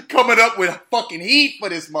 coming up with fucking heat for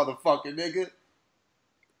this motherfucker, nigga.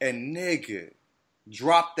 And nigga,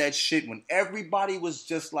 dropped that shit when everybody was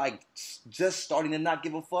just starting to not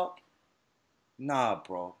give a fuck. Nah,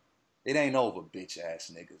 bro. It ain't over, bitch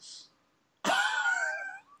ass niggas.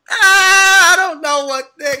 I don't know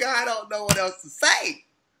what else to say.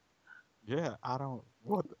 Yeah, I don't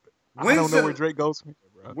know where Drake goes from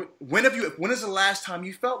here, bro. When is the last time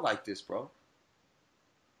you felt like this, bro?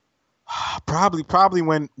 Probably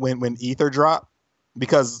when Ether dropped,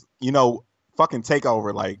 because fucking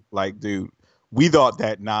Takeover, like dude, we thought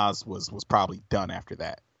that Nas was probably done after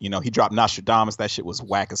that. He dropped Nostradamus. That shit was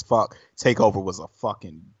whack as fuck. Takeover was a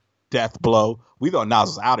fucking death blow. We thought Nas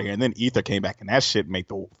was out of here, and then Ether came back, and that shit made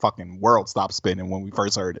the fucking world stop spinning when we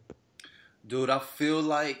first heard it. Dude, I feel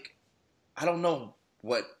like, I don't know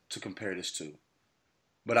what to compare this to,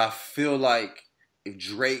 but I feel like if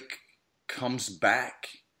Drake comes back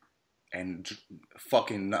and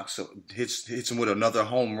fucking hits him with another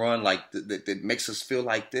home run, like that makes us feel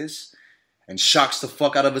like this, and shocks the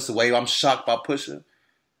fuck out of us the way I'm shocked by Pusha,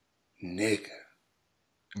 nigga.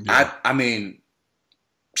 Yeah. I mean,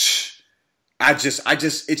 at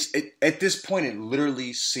this point, it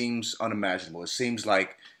literally seems unimaginable. It seems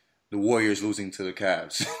like the Warriors losing to the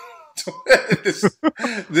Cavs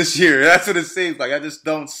this year. That's what it seems like. I just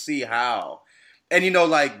don't see how. And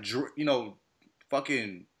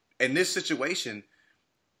fucking in this situation,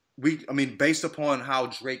 based upon how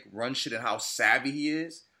Drake runs shit and how savvy he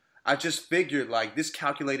is, I just figured like this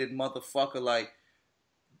calculated motherfucker, like,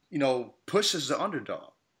 Pusha's the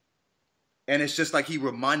underdog. And it's just like he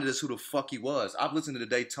reminded us who the fuck he was. I've listened to the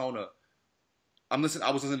Daytona. I was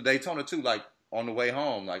listening to Daytona too, like on the way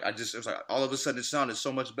home. Like it was like all of a sudden it sounded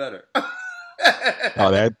so much better.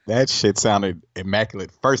 Oh, that shit sounded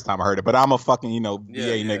immaculate first time I heard it. But I'm a fucking VA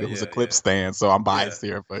nigga who's a clip stan, so I'm biased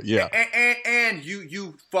here. But yeah, and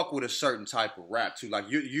you fuck with a certain type of rap too. Like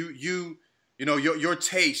your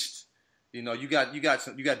taste. You got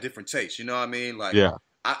different tastes. You know what I mean? Like yeah.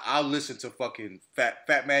 I'll listen to fucking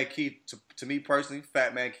Fat Man Key. To me personally,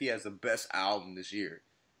 Fat Man Key has the best album this year.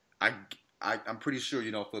 I'm pretty sure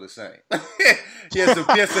you don't feel the same. he has the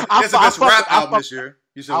best rap album this year.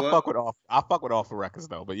 You said what? I fuck with all the records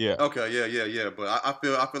though, but yeah. Okay, yeah. But I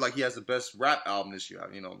feel like he has the best rap album this year.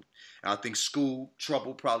 And I think School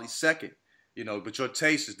Trouble probably second. But your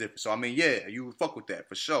taste is different. So I mean, yeah, you fuck with that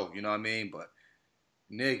for sure. You know what I mean? But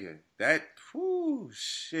nigga, that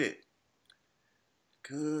shit.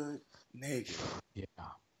 Good nigga. Yeah.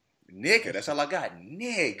 Nigga, that's all I got.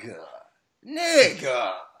 Nigga.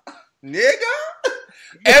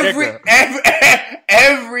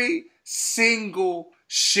 Every single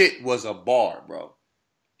shit was a bar, bro.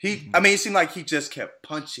 It seemed like he just kept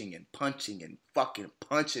punching and fucking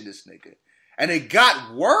punching this nigga. And it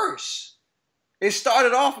got worse. It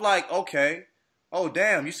started off like, okay, oh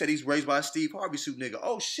damn, you said he's raised by a Steve Harvey suit nigga.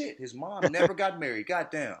 Oh shit, his mom never got married.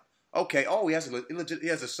 Goddamn. Okay, he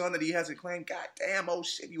has a son that he hasn't claimed. God damn, oh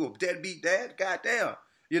shit, you a deadbeat dad? God damn.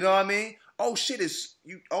 You know what I mean? Oh shit, is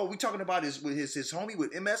you? Oh, we talking about his homie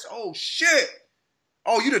with MS? Oh shit!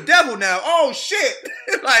 Oh, you the devil now? Oh shit!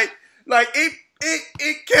 like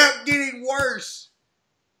it kept getting worse.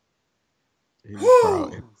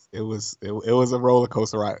 Bro, it was a roller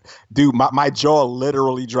coaster ride, dude. My jaw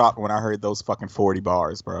literally dropped when I heard those fucking 40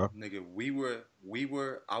 bars, bro. Nigga,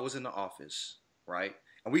 I was in the office, right?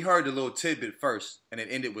 And we heard the little tidbit first, and it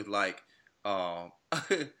ended with like,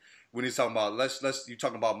 when he's talking about you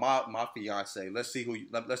talking about my fiance. Let's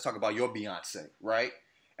talk about your Beyonce, right?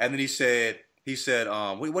 And then he said,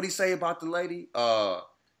 what did he say about the lady?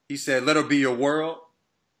 He said, let her be your world,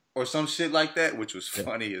 or some shit like that, which was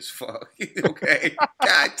funny as fuck. Okay,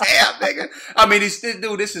 god damn, nigga. I mean,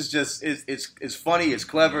 dude, this is just it's funny, it's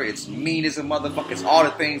clever, it's mean as a motherfucker. It's all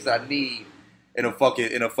the things that I need in a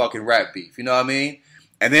fucking rap beef. You know what I mean?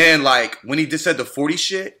 And then like when he just said the 40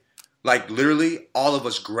 shit, like literally all of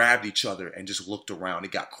us grabbed each other and just looked around.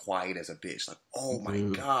 It got quiet as a bitch. Like, oh my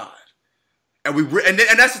god. And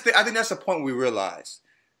and that's the thing. I think that's the point we realized.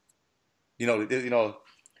 You know,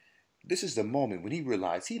 this is the moment when he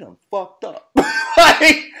realized he done fucked up.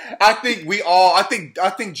 Like, I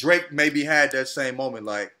think Drake maybe had that same moment.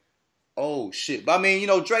 Like, oh shit. But I mean, you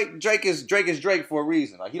know, Drake is Drake for a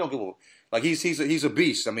reason. Like, he don't give a. Like he's a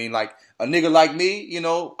beast. I mean, like a nigga like me, you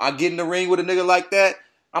know, I get in the ring with a nigga like that,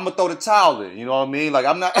 I'm gonna throw the towel in. You know what I mean? Like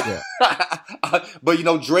I'm not. Yeah. But you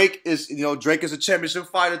know, Drake is a championship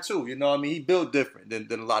fighter too. You know what I mean? He built different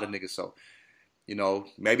than a lot of niggas. So, you know,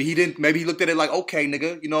 maybe he looked at it like, okay,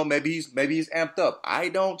 nigga, you know, maybe he's amped up. I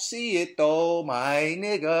don't see it though, my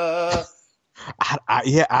nigga.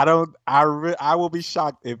 I will be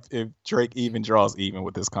shocked if Drake even draws even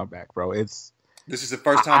with this comeback, bro. This is the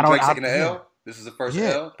first time Drake's taking an L? This is the first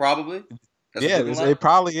L, probably? It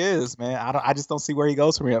probably is, man. I just don't see where he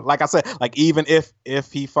goes from here. Like I said, like even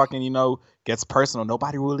if he fucking, you know, gets personal,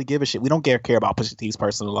 nobody really give a shit. We don't care about Pusha T's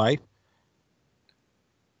personal life.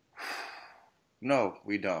 No,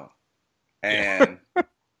 we don't. And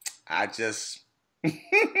I just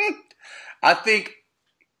I think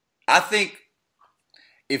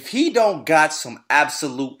if he don't got some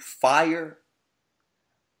absolute fire,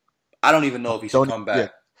 I don't even know if he should come back. Yeah.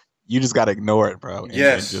 You just gotta ignore it, bro.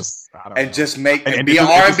 Yes. Just make and be an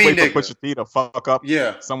R&B nigga. Pusha T to fuck up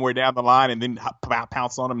somewhere down the line and then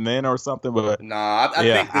pounce on him then or something. But nah, I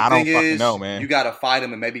think the thing is, know, man. You gotta fight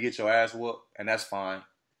him and maybe get your ass whooped, and that's fine.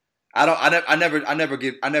 I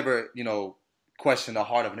never you know, question the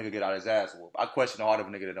heart of a nigga get out his ass whooped. I question the heart of a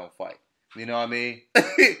nigga that don't fight. You know what I mean?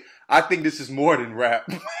 I think this is more than rap.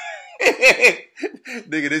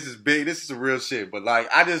 Nigga, this is big. This is some real shit. But like,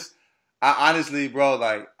 I honestly, bro,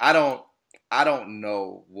 like, I don't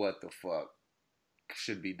know what the fuck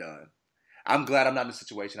should be done. I'm glad I'm not in this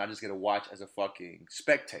situation. I just get to watch as a fucking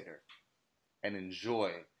spectator and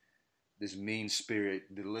enjoy this mean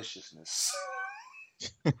spirit deliciousness.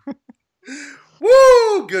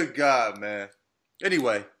 Woo! Good God, man.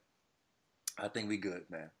 Anyway, I think we good,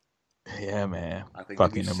 man. Yeah, man. I think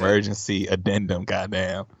fucking emergency addendum,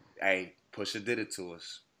 goddamn. Hey, Pusha did it to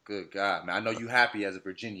us. Good God, man. I know you happy as a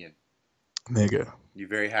Virginian. Nigga. You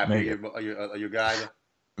very happy your guy?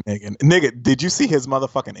 Nigga, did you see his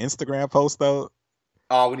motherfucking Instagram post, though?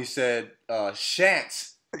 Oh, when he said, Shant.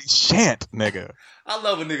 Shant, nigga. I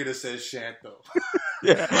love a nigga that says Shant, though.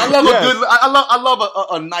 Yeah. I love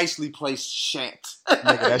a nicely placed Shant.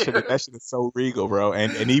 Nigga, that shit is so regal, bro.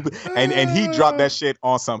 And he dropped that shit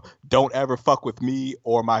on some don't ever fuck with me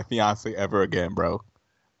or my fiance ever again, bro.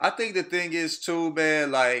 I think the thing is too,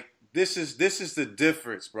 man, like this is the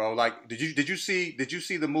difference, bro. Like, did you see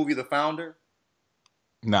the movie The Founder?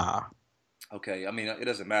 Nah. Okay, I mean it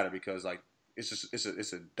doesn't matter because like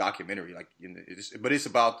it's a documentary, like, you know, but it's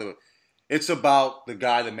about the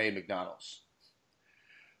guy that made McDonald's.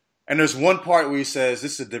 And there's one part where he says,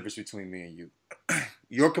 "This is the difference between me and you.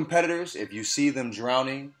 Your competitors, if you see them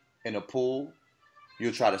drowning in a pool,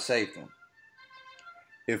 you'll try to save them.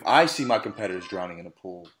 If I see my competitors drowning in a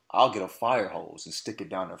pool, I'll get a fire hose and stick it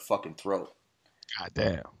down their fucking throat." God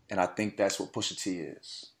damn. And I think that's what Pusha T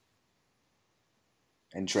is.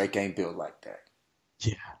 And Drake ain't built like that.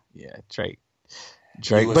 Yeah, Drake.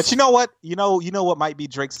 But you know what? You know what might be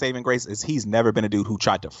Drake's saving grace is he's never been a dude who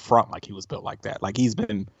tried to front like he was built like that. Like, he's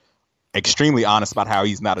been extremely honest about how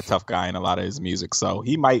he's not a tough guy in a lot of his music. So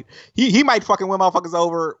he might fucking win motherfuckers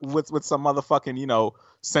over with some motherfucking, you know,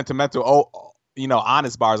 sentimental, you know,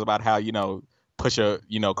 honest bars about how, you know, Pusha,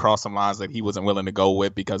 you know, crossed some lines that he wasn't willing to go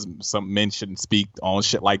with because some men shouldn't speak on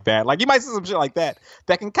shit like that. Like, you might see some shit like that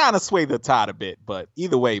can kind of sway the tide a bit. But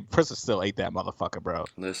either way, Pusha still ate that motherfucker, bro.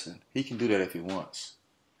 Listen, he can do that if he wants.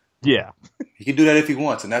 Yeah. He can do that if he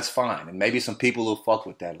wants, and that's fine. And maybe some people will fuck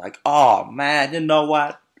with that. Like, oh, man, you know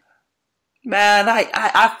what? Man,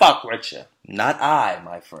 I fuck with you. Not I,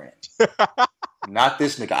 my friend. Not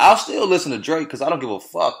this nigga. I'll still listen to Drake because I don't give a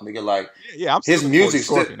fuck, nigga. Like, yeah, I'm his music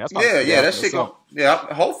still, that shit go,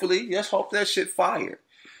 hopefully, let's hope that shit fire.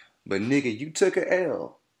 But nigga, you took a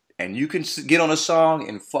L. And you can get on a song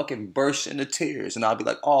and fucking burst into tears. And I'll be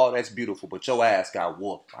like, oh, that's beautiful. But your ass got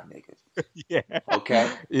whooped, my nigga. Yeah.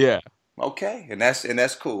 Okay? Yeah. Okay. And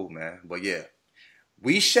that's cool, man. But yeah.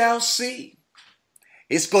 We shall see.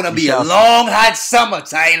 It's going to be a long, hot summer,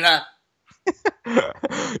 Tyler.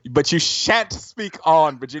 But you shan't speak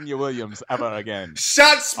on Virginia Williams ever again.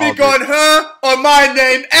 Shan't speak on her or my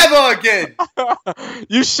name ever again.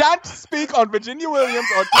 You shan't speak on Virginia Williams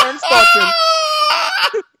or Terrence Thornton.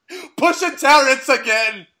 Pusha Terrence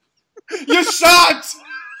again. You shan't.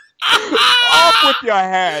 Off with your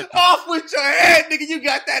head. Off with your head, nigga. You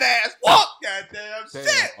got that ass. What? Goddamn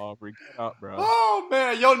shit. Aubrey, get up, bro. Oh,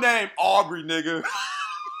 man. Your name, Aubrey, nigga.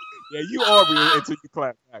 Yeah, you Aubrey until you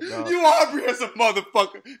clap back, dog. You Aubrey as a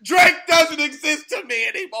motherfucker. Drake doesn't exist to me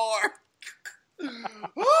anymore.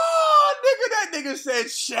 Oh, nigga, that nigga said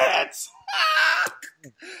shit.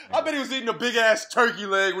 I bet he was eating a big-ass turkey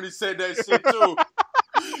leg when he said that shit, too.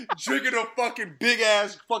 Drinking a fucking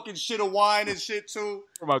big-ass fucking shit of wine and shit, too.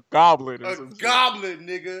 From a goblet or A some shit. goblet,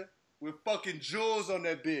 nigga. With fucking jewels on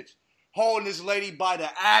that bitch. Holding this lady by the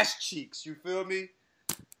ass cheeks, you feel me?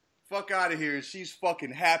 Fuck out of here, and she's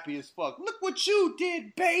fucking happy as fuck. Look what you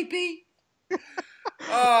did, baby. Oh,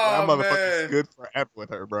 that motherfucker's man. good forever with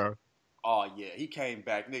her, bro. Oh, yeah, he came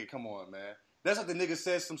back. Nigga, come on, man. That's like the nigga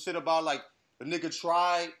said some shit about, like, the nigga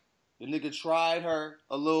tried her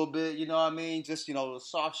a little bit, you know what I mean? Just, you know, the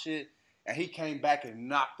soft shit. And he came back and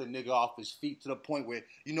knocked the nigga off his feet to the point where,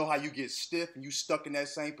 you know how you get stiff and you stuck in that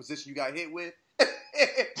same position you got hit with?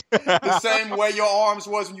 The same way your arms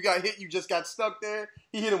was when you got hit, you just got stuck there.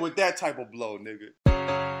 He hit him with that type of blow, nigga.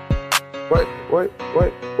 Wait,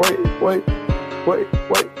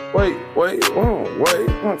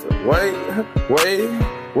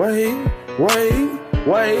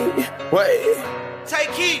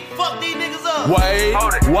 Take heat, fuck these niggas up. wait.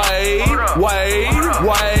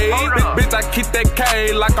 Bitch, I keep that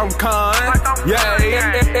K like I'm con.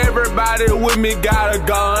 Yeah, everybody with me got a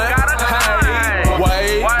gun. Hey,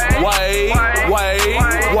 wait.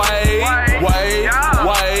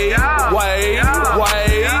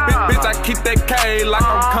 Bitch, I keep that K like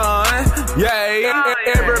I'm con. Yeah,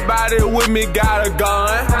 everybody with me got a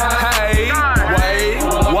gun. Hey,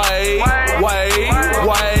 wait,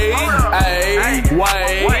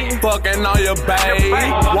 fucking on your babe.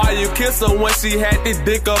 Why you kiss her when she had this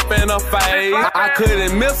dick up in her face? I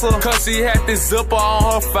couldn't miss her cause she had this zipper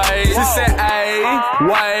on her face. She said, hey,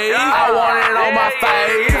 wait, I want it on my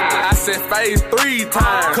face. I said face 3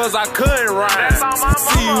 times cause I couldn't rhyme.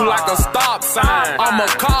 See you like a stop sign. I'm a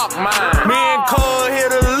cop, man. Me and Cuz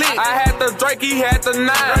hit a lick. I had the Drake, he had the 9.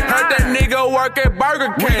 Heard that nigga work at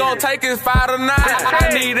Burger King. We gon' take his 5 to 9. I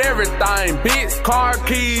need everything, bitch. Car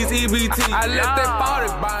keys, EBT. I left that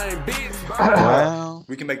 40 buying, bitch. Well,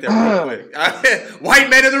 We can make that real quick. White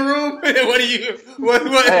man in the room? What do you? What's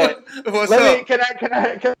up? Can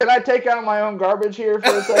I take out my own garbage here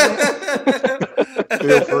for a second?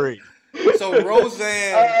 feel free. So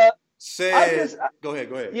Roseanne said, "Go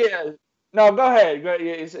ahead." Yeah. No, go ahead.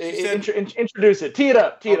 Introduce it. Tee it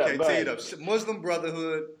up. Tee it up. Muslim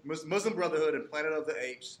Brotherhood and Planet of the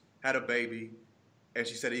Apes had a baby, and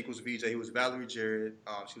she said it equals VJ. He was Valerie Jarrett.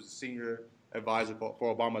 She was a senior advisor for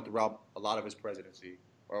Obama throughout a lot of his presidency,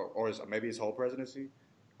 or maybe his whole presidency.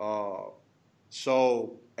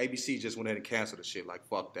 So ABC just went ahead and canceled the shit. Like,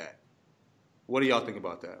 fuck that. What do y'all think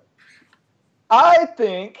about that? I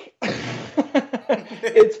think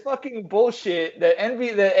it's fucking bullshit that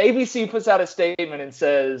ABC puts out a statement and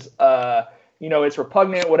says, it's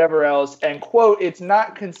repugnant, whatever else, and quote, it's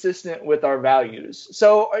not consistent with our values.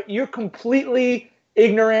 So you're completely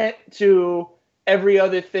ignorant to every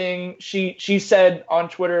other thing she said on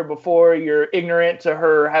Twitter before. You're ignorant to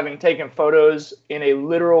her having taken photos in a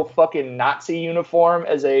literal fucking Nazi uniform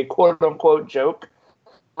as a quote unquote joke.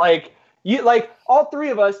 All 3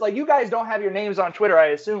 of us, you guys don't have your names on Twitter, I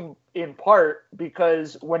assume, in part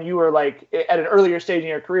because when you were, at an earlier stage in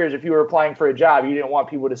your careers, if you were applying for a job, you didn't want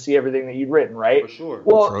people to see everything that you'd written, right? For sure.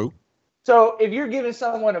 Well, true. So if you're giving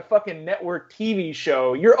someone a fucking network TV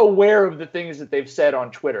show, you're aware of the things that they've said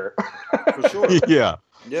on Twitter. For sure. Yeah.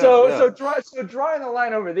 So drawing the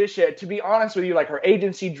line over this shit, to be honest with you, her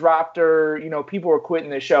agency dropped her, people were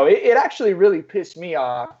quitting the show. It actually really pissed me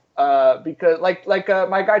off. because like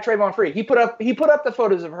my guy Trayvon Free, he put up the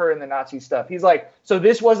photos of her in the Nazi stuff. He's like, so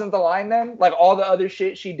this wasn't the line then? Like all the other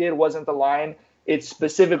shit she did wasn't the line. It's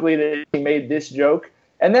specifically that she made this joke.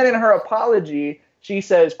 And then in her apology, she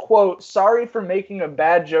says, quote, sorry for making a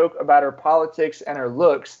bad joke about her politics and her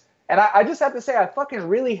looks. And I just have to say, I fucking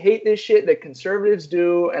really hate this shit that conservatives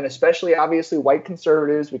do, and especially obviously white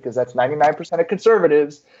conservatives, because that's 99% of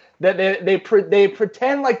conservatives, that they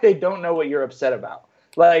pretend like they don't know what you're upset about.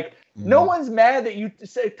 Like, no one's mad that you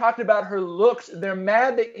talked about her looks. They're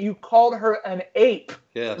mad that you called her an ape.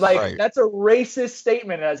 Yes, like, right. That's a racist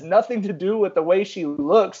statement. It has nothing to do with the way she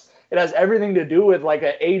looks. It has everything to do with, like,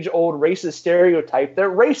 an age-old racist stereotype that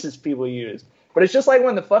racist people use. But it's just like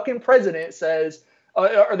when the fucking president says,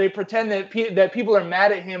 or they pretend that people are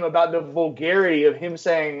mad at him about the vulgarity of him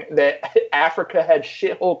saying that Africa had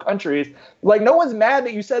shithole countries. Like, no one's mad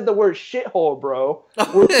that you said the word shithole, bro.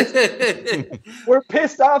 We're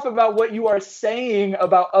pissed off about what you are saying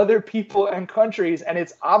about other people and countries, and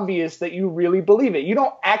it's obvious that you really believe it. You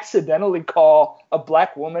don't accidentally call a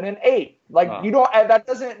black woman an ape. Like, you don't. That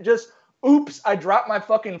doesn't just, oops, I dropped my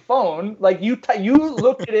fucking phone. Like, you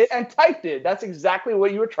looked at it and typed it. That's exactly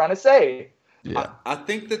what you were trying to say. Yeah. I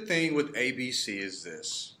think the thing with ABC is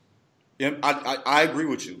this. Yeah, I agree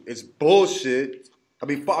with you. It's bullshit. I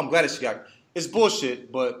mean, I'm glad it's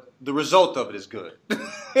bullshit, but the result of it is good.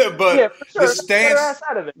 But yeah, for sure. the stance,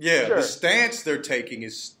 out of it. yeah, sure. The stance they're taking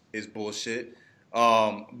is bullshit.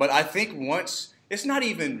 But I think once it's not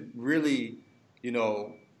even really,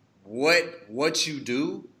 what you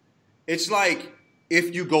do. It's like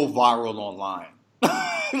if you go viral online,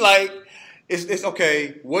 like. It's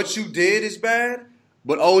okay, what you did is bad,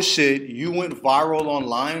 but oh shit, you went viral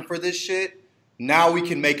online for this shit. Now we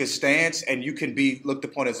can make a stance and you can be looked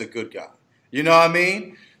upon as a good guy. You know what I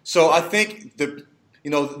mean? So I think the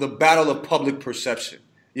battle of public perception,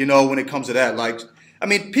 when it comes to that, like, I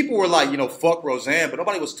mean, people were like, fuck Roseanne, but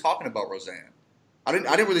nobody was talking about Roseanne. I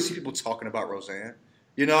didn't really see people talking about Roseanne.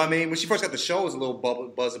 You know what I mean? When she first got the show, it was a little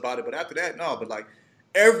buzz about it, but after that, no. But like,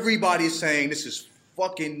 everybody's saying this is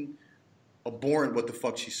fucking abhorrent what the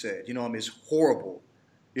fuck she said. You know what I mean? It's horrible.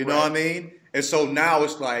 You know what I mean? And so now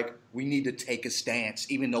it's like, we need to take a stance,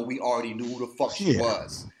 even though we already knew who the fuck she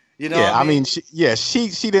was. You know what I mean? She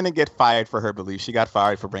didn't get fired for her beliefs. She got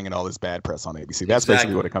fired for bringing all this bad press on ABC. That's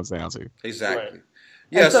basically what it comes down to. Exactly. Right.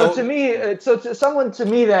 Yeah. And so to me, someone to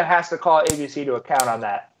me that has to call ABC to account on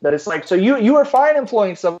that. That it's like, so you were fine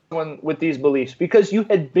employing someone with these beliefs because you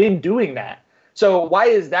had been doing that. So why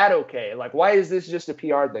is that okay? Like, why is this just a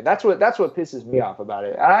PR thing? That's what pisses me off about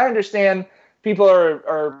it. And I understand people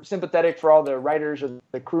are sympathetic for all the writers or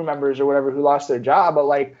the crew members or whatever who lost their job, but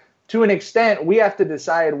like, to an extent, we have to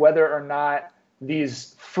decide whether or not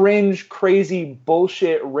these fringe, crazy,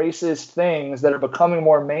 bullshit, racist things that are becoming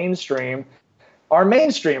more mainstream are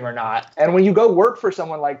mainstream or not. And when you go work for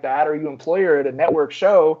someone like that, or you employ her at a network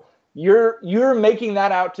show, you're making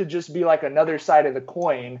that out to just be like another side of the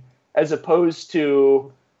coin, as opposed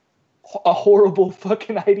to a horrible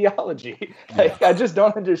fucking ideology. Like, I just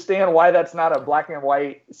don't understand why that's not a black and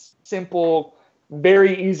white, simple,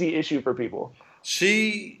 very easy issue for people.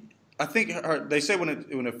 I think they say when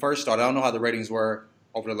it first started, I don't know how the ratings were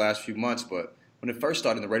over the last few months, but when it first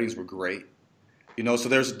started, the ratings were great. So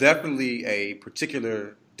there's definitely a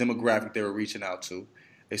particular demographic they were reaching out to.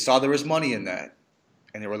 They saw there was money in that,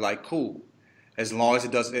 and they were like, cool. As long as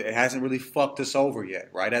it hasn't really fucked us over yet,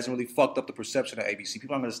 right? It hasn't really fucked up the perception of ABC.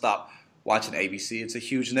 People aren't going to stop watching ABC. It's a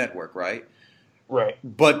huge network, right? Right.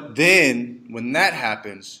 But then when that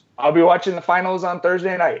happens, I'll be watching the finals on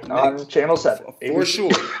Thursday night on Channel 7. For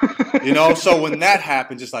sure. So when that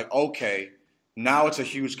happens, it's like, okay, now it's a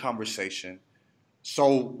huge conversation.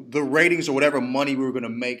 So the ratings or whatever money we were going to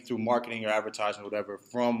make through marketing or advertising or whatever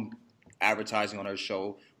from advertising on our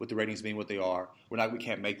show, with the ratings being what they are, we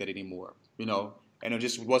can't make that anymore. And it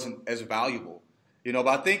just wasn't as valuable. But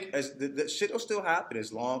I think as the shit will still happen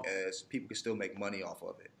as long as people can still make money off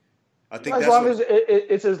of it. I think as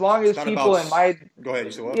long as people in my go ahead.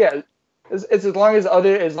 You said what? Yeah, it's as long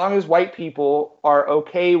as white people are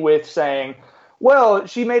okay with saying, well,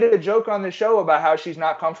 she made a joke on the show about how she's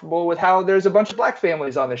not comfortable with how there's a bunch of black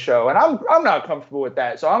families on the show, and I'm not comfortable with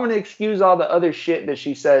that, so I'm going to excuse all the other shit that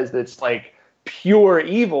she says that's like pure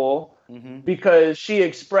evil. Because she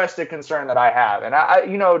expressed a concern that I have. And I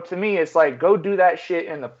to me, it's like, go do that shit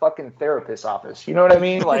in the fucking therapist's office. You know what I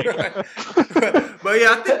mean? Like, but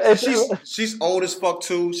yeah, I think she's old as fuck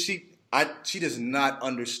too. She does not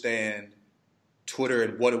understand Twitter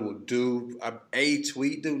and what it will do. A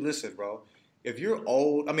tweet, dude, listen, bro. if you're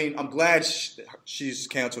old, I mean, I'm glad she's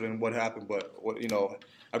canceled and what happened, but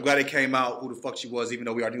I'm glad it came out who the fuck she was, even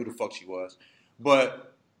though we already knew who the fuck she was.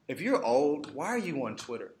 But if you're old, why are you on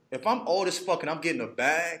Twitter? If I'm old as fuck and I'm getting a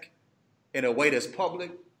bag in a way that's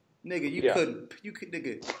public, nigga, you couldn't,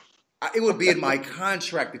 nigga, it would be in my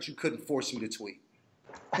contract that you couldn't force me to tweet.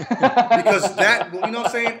 Because that, you know what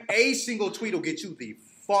I'm saying? A single tweet will get you the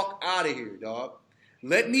fuck out of here, dog.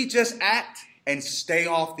 Let me just act and stay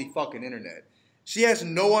off the fucking internet. She has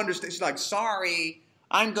no understanding. She's like, sorry,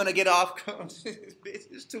 I'm going to get off.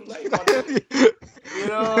 It's too late. You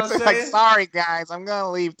know what I'm saying? Like, sorry, guys, I'm going to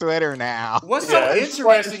leave Twitter now. What's so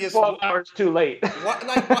interesting is 12 hours too late.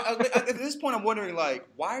 At this point, I'm wondering, like,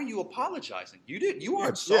 why are you apologizing? You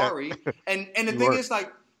aren't sorry. And the thing is,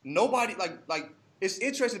 like, nobody, like, it's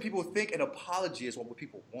interesting that people think an apology is what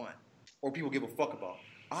people want or people give a fuck about.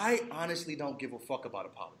 I honestly don't give a fuck about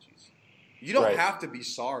apologies. You don't have to be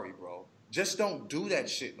sorry, bro. Just don't do that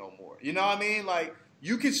shit no more. You know what I mean? Like,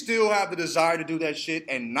 you can still have the desire to do that shit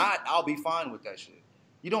and not, I'll be fine with that shit.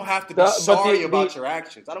 You don't have to be sorry about your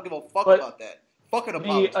actions. I don't give a fuck about that. Fuck an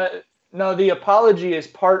apology. No, the apology is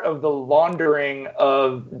part of the laundering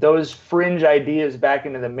of those fringe ideas back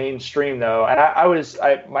into the mainstream, though.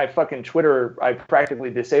 And my fucking Twitter, I practically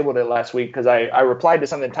disabled it last week because I replied to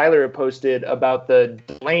something Tyler had posted about the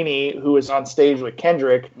Delaney who was on stage with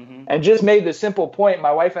Kendrick and just made the simple point.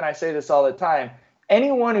 My wife and I say this all the time.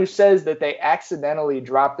 Anyone who says that they accidentally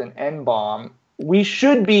dropped an N-bomb, we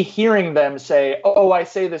should be hearing them say, oh, I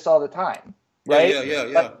say this all the time. Right?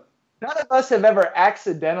 Yeah. None of us have ever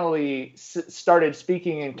accidentally started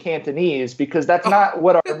speaking in Cantonese because that's not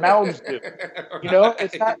what our mouths do. You know,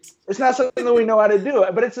 it's not something that we know how to do.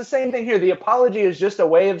 But it's the same thing here. The apology is just a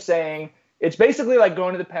way of saying, it's basically like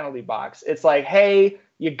going to the penalty box. It's like, hey,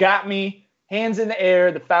 you got me, hands in the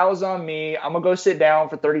air, the foul's on me. I'm going to go sit down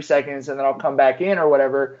for 30 seconds and then I'll come back in or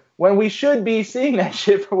whatever. When we should be seeing that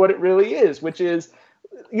shit for what it really is, which is,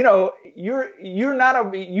 you know, you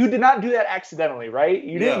did not do that accidentally, right?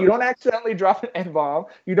 You don't accidentally drop an N-bomb.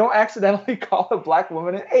 You don't accidentally call a black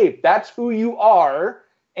woman an ape. That's who you are.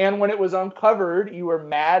 And when it was uncovered, you were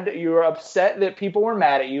mad. You were upset that people were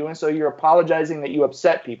mad at you. And so you're apologizing that you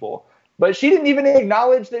upset people. But she didn't even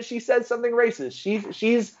acknowledge that she said something racist.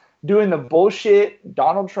 She's doing the bullshit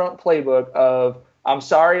Donald Trump playbook of, I'm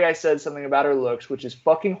sorry I said something about her looks, which is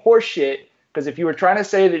fucking horseshit. Because if you were trying to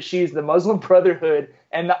say that she's the Muslim Brotherhood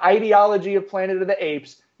and the ideology of Planet of the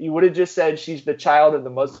Apes, you would have just said she's the child of the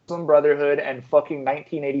Muslim Brotherhood and fucking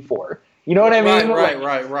 1984. You know what I mean?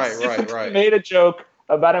 Right. Made a joke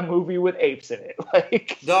about a movie with apes in it.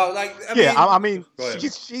 I mean,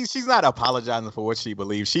 she's not apologizing for what she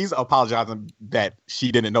believes. She's apologizing that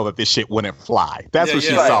she didn't know that this shit wouldn't fly. That's what she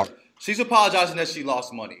saw. She's apologizing that she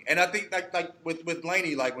lost money. And I think like with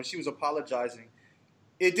Lainey, like when she was apologizing,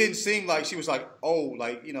 it didn't seem like she was like, oh,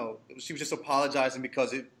 like, you know, she was just apologizing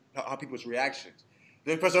because how people's reactions.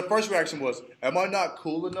 Because her first reaction was, am I not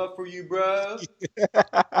cool enough for you, bro?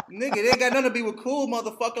 Nigga, it ain't got nothing to do with cool,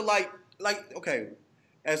 motherfucker. Like, okay,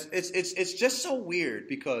 it's just so weird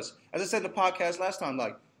because, as I said in the podcast last time,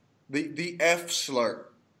 like, the F slur.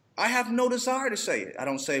 I have no desire to say it. I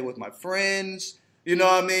don't say it with my friends. You know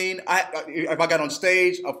what I mean? If I got on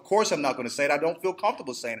stage, of course I'm not going to say it. I don't feel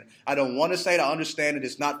comfortable saying it. I don't want to say it. I understand it.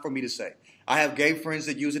 It's not for me to say. I have gay friends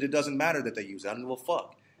that use it. It doesn't matter that they use it. I don't give a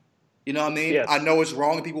fuck. You know what I mean? Yes. I know it's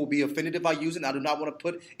wrong and people will be offended if I use it. And I do not want to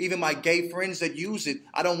put even my gay friends that use it.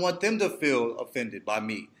 I don't want them to feel offended by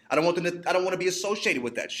me. I don't want want to be associated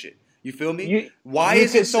with that shit. You feel me? Why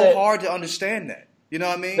is it so hard to understand that? You know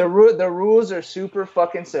what I mean? The rules are super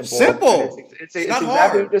fucking simple. It's exactly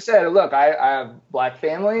hard. What you said. Look, I have black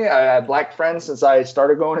family. I have black friends since I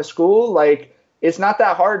started going to school. Like, it's not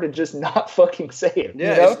that hard to just not fucking say it.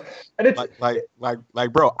 Yeah, you know? And it's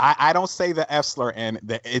like, bro, I don't say the F slur and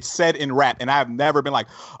it's said in rap, and I've never been like,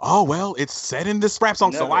 oh well, it's said in this rap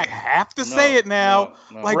song, so I have to say it now.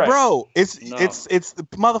 Bro, it's the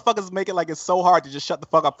motherfuckers make it like it's so hard to just shut the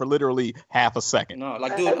fuck up for literally half a second. No,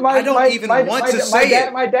 like, dude, I don't even want to say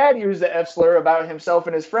it. My dad used the F slur about himself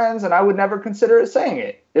and his friends, and I would never consider it saying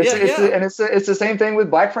it. It's the same thing with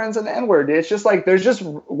black friends and the N-word. It's just like there's just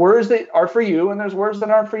words that are for you and there's words that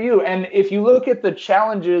aren't for you. And if you look at the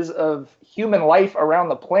challenges of human life around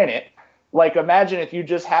the planet, like imagine if you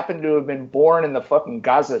just happened to have been born in the fucking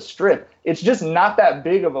Gaza Strip. It's just not that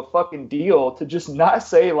big of a fucking deal to just not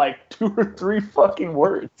say like 2 or 3 fucking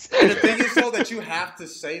words. And the thing is though that you have to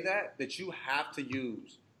say that you have to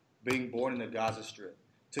use being born in the Gaza Strip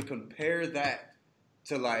to compare that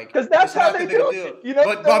to like. Because that's it's how not they that big do a deal. it. You know,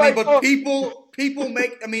 But they're I mean, like, but oh, people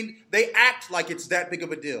make. I mean, they act like it's that big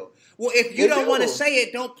of a deal. Well, if you They don't do. want to say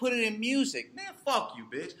it, don't put it in music. Man, fuck you,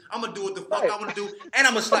 bitch. I'm gonna do what the fuck Right. I want to do, and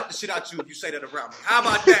I'm gonna slap the shit out you if you say that around me. How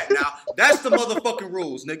about that? Now, that's the motherfucking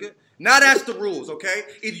rules, nigga. Now that's the rules, okay?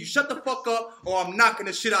 Either you shut the fuck up, or I'm knocking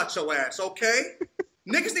the shit out your ass, okay?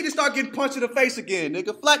 Niggas need to start getting punched in the face again,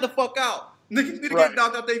 nigga. Flat the fuck out. Niggas need to Right. get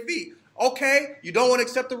knocked out their feet. Okay, you don't want to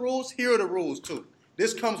accept the rules? Here are the rules, too.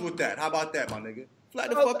 This comes with that. How about that, my nigga? Flat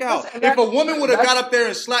the No, fuck out. listen, If a woman would have that's- got up there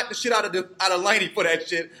and slapped the shit out of Laney for that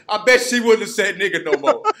shit, I bet she wouldn't have said nigga no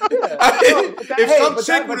more. Yeah. I mean, No, but that- if hey, some but chick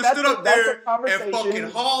that- would but have stood that's up a- that's a there and conversation. fucking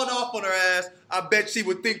hauled off on her ass, I bet she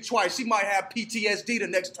would think twice. She might have PTSD the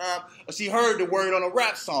next time she heard the word on a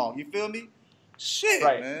rap song. You feel me? Shit,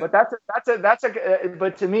 right. man. But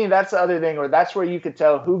but to me, that's the other thing, or that's where you could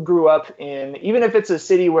tell who grew up in, even if it's a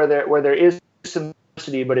city where there is some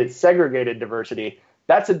diversity, but it's segregated diversity.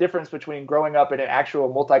 That's the difference between growing up in an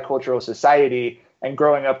actual multicultural society and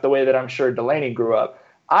growing up the way that I'm sure Delaney grew up.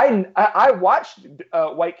 I watched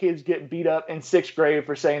white kids get beat up in 6th grade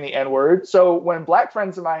for saying the N-word. So when black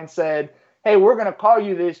friends of mine said, hey, we're going to call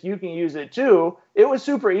you this, you can use it too, it was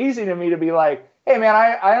super easy to me to be like, hey, man,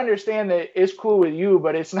 I understand that it's cool with you,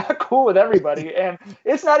 but it's not cool with everybody. And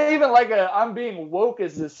it's not even like I'm being woke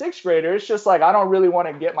as a 6th grader. It's just like I don't really want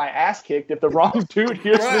to get my ass kicked if the wrong dude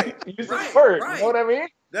hears me use this word. right. You know what I mean?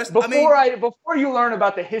 That's, Before you learn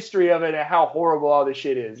about the history of it and how horrible all this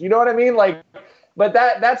shit is. You know what I mean? Like, but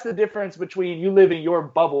that's the difference between you live in your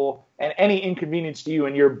bubble and any inconvenience to you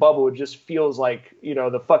in your bubble just feels like, you know,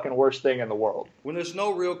 the fucking worst thing in the world. when there's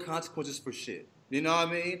no real consequences for shit. You know what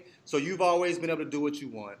I mean? So you've always been able to do what you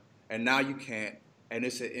want, and now you can't. And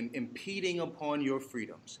it's impeding upon your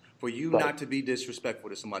freedoms for you Right. not to be disrespectful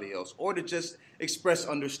to somebody else or to just express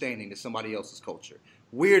understanding to somebody else's culture.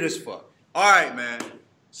 Weird as fuck. All right, man.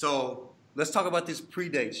 So let's talk about this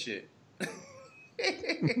predate shit.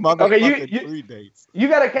 Motherfucking you- predates. You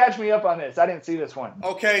got to catch me up on this. I didn't see this one.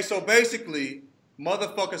 Okay, so basically,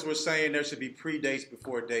 motherfuckers were saying there should be pre-dates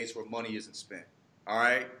before dates where money isn't spent. All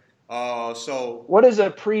right? So What is a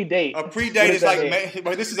pre-date? a What pre-date does is that like, mean?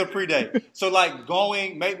 but this is a pre-date. So like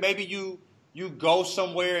going, maybe you go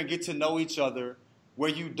somewhere and get to know each other where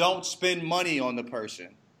you don't spend money on the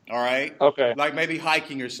person. All right? Okay. Like maybe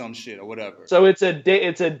hiking or some shit or whatever. So it's a date.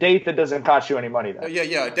 It's a date that doesn't cost you any money. Then. Yeah,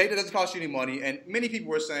 a date that doesn't cost you any money. And many people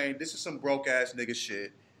were saying this is some broke ass nigga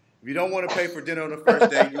shit. If you don't want to pay for dinner on the first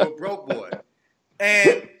date, you're a broke boy.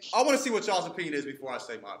 And I want to see what y'all's opinion is before I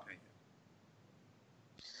say my opinion.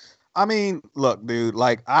 I mean, look, dude.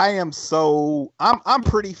 Like, I'm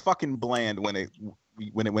pretty fucking bland when it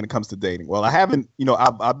comes to dating. Well, I haven't,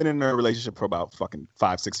 I've been in a relationship for about fucking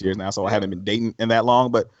 5-6 years now, so I haven't been dating in that long.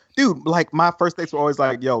 But dude, like my first dates were always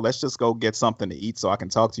like, yo, let's just go get something to eat so I can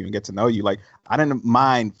talk to you and get to know you. Like, I didn't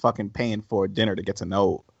mind fucking paying for a dinner to get to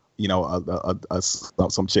know,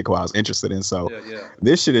 some chick who I was interested in. So Yeah.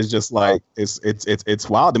 this shit is just like it's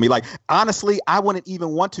wild to me. Like, honestly, I wouldn't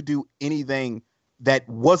even want to do anything that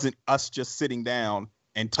wasn't us just sitting down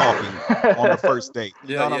and talking on the first date.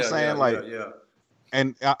 You know what I'm saying? Yeah.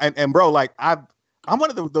 And bro, like I'm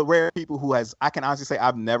one of the rare people who I can honestly say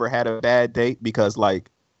I've never had a bad date because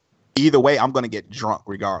like either way I'm gonna get drunk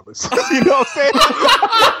regardless. You know what I'm saying?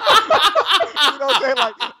 You know what I'm saying?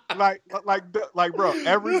 Like, bro,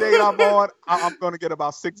 every date I'm on, I'm gonna get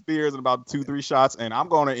about 6 beers and about 2-3 shots, and I'm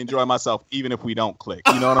gonna enjoy myself even if we don't click.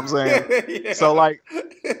 You know what I'm saying? Yeah. So like,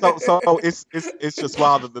 so it's just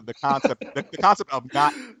wild that the concept of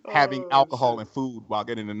not having alcohol and food while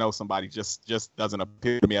getting to know somebody just doesn't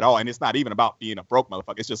appeal to me at all. And it's not even about being a broke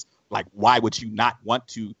motherfucker. It's just like, why would you not want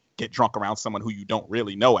to get drunk around someone who you don't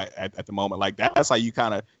really know at the moment? Like, that's how you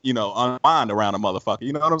kind of unwind around a motherfucker.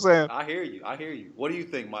 You know what I'm saying? I hear you. What do you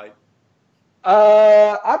think, Mike?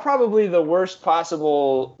 I'm probably the worst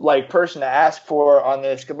possible person to ask for on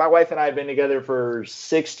this because my wife and I have been together for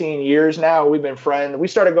 16 years now. We've been friends. We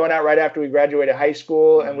started going out right after we graduated high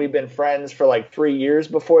school, and we've been friends for 3 years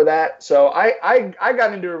before that. So I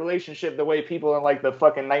got into a relationship the way people in the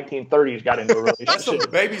fucking 1930s got into a relationship. That's some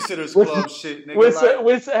babysitters club shit, nigga.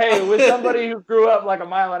 with somebody who grew up a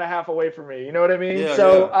mile and a half away from me. You know what I mean? Yeah,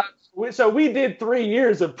 So we did 3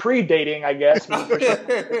 years of pre-dating, I guess. I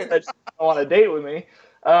just don't want to date with me.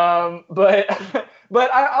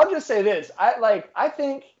 But I'll just say this. I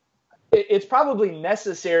think it's probably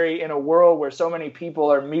necessary in a world where so many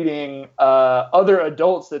people are meeting other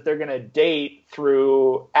adults that they're going to date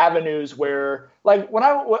through avenues where,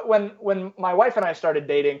 when my wife and I started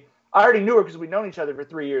dating, I already knew her because we'd known each other for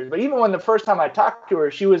 3 years. But even when the first time I talked to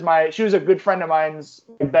her, she was a good friend of mine's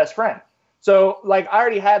best friend. So, like, I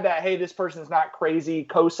already had that, hey, this person's not crazy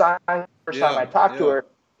cosign first time I talked to her.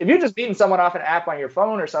 If you're just meeting someone off an app on your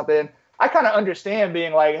phone or something, I kind of understand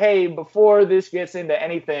being like, hey, before this gets into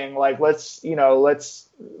anything, like, let's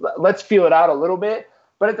feel it out a little bit.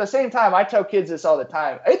 But at the same time, I tell kids this all the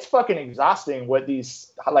time. It's fucking exhausting what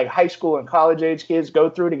these like high school and college age kids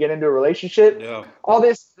go through to get into a relationship. Yeah. All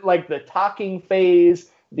this, like the talking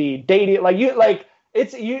phase, the dating,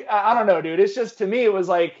 I don't know, dude. It's just, to me, it was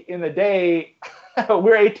like in the day,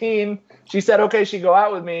 we're 18. She said, okay, she'd go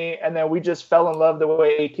out with me. And then we just fell in love the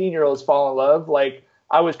way 18-year-olds fall in love. Like,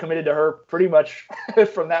 I was committed to her pretty much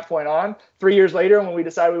from that point on. 3 years later, when we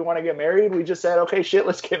decided we want to get married, we just said, okay, shit,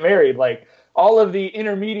 let's get married. Like, all of the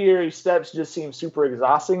intermediary steps just seem super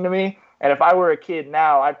exhausting to me. And if I were a kid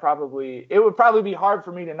now, it would probably be hard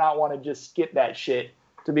for me to not want to just skip that shit,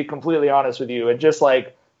 to be completely honest with you. And just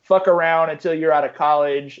like fuck around until you're out of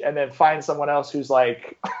college and then find someone else who's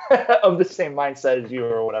like of the same mindset as you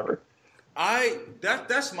or whatever.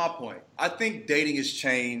 That's my point. I think dating has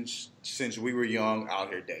changed since we were young out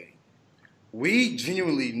here dating. We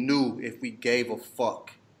genuinely knew if we gave a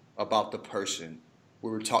fuck about the person we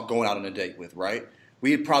were going out on a date with, right? We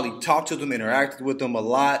had probably talked to them, interacted with them a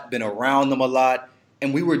lot, been around them a lot,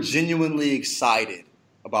 and we were genuinely excited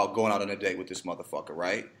about going out on a date with this motherfucker,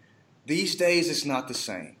 right? These days, it's not the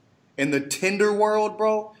same. In the Tinder world,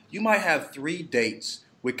 bro, you might have 3 dates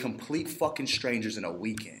with complete fucking strangers in a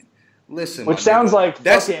weekend. Listen, which sounds like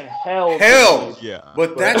fucking hell. Hell, yeah.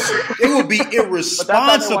 But it would be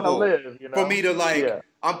irresponsible for me to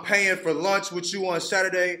I'm paying for lunch with you on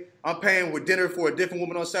Saturday. I'm paying with dinner for a different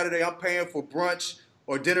woman on Saturday. I'm paying for brunch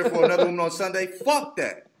or dinner for another woman on Sunday. Fuck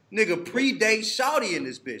that. Nigga, pre-date shawty in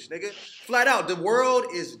this bitch, nigga. Flat out, the world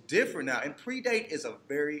is different now. And pre-date is a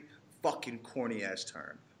very fucking corny-ass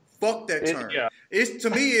term. Fuck that term. To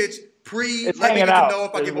me, it's let me get to know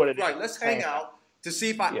if I give a fuck. Let's hang out to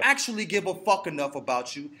see if I actually give a fuck enough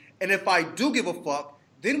about you. And if I do give a fuck,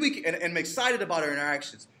 then we can, and I'm excited about our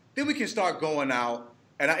interactions, then we can start going out.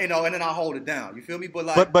 And and then I'll hold it down. You feel me? But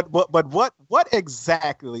like, but what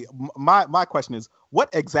exactly? My question is, what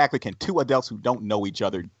exactly can 2 adults who don't know each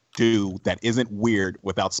other do that isn't weird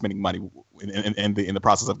without spending money in the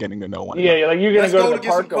process of getting to know one another? Yeah, like you're gonna go to the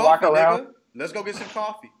park and walk around. Let's go get some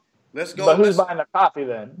coffee. Let's go. But who's buying the coffee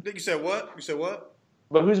then? You said what? You said what?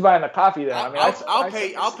 But who's buying the coffee then? I'll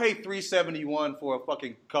pay $3.71 for a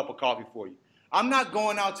fucking cup of coffee for you. I'm not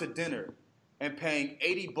going out to dinner and paying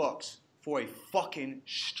 $80 for a fucking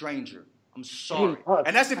stranger. I'm sorry.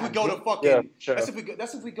 And that's if we go to fucking. Yeah, sure. That's if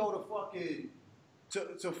we go to fucking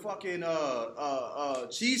to fucking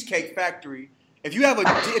Cheesecake Factory. If you have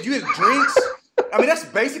drinks, I mean that's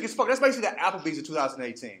basic as fuck. That's basically the Applebee's of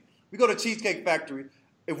 2018. We go to Cheesecake Factory.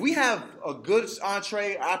 If we have a good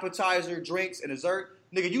entree, appetizer, drinks, and dessert,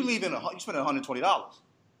 nigga, you spending $120.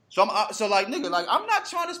 So I'm not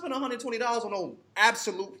trying to spend $120 on no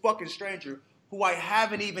absolute fucking stranger who I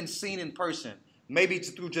haven't even seen in person, maybe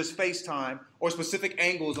through just FaceTime or specific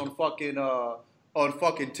angles on fucking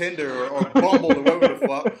Tinder or Bumble or whatever the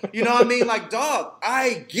fuck. You know what I mean? Like, dog,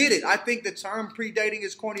 I get it. I think the term pre-dating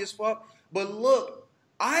is corny as fuck. But look,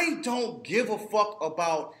 I don't give a fuck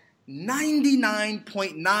about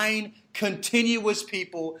 99.9 continuous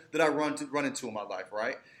people that I run into in my life,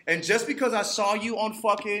 right? And just because I saw you on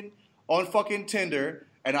fucking Tinder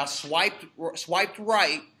and I swiped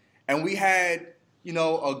right, and we had,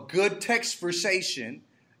 a good text conversation,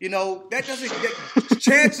 that doesn't.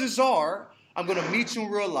 Chances are I'm gonna meet you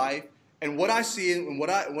in real life, and what I see and what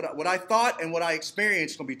I thought and what I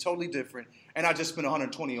experienced is gonna be totally different. And I just spent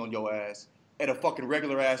 $120 on your ass at a fucking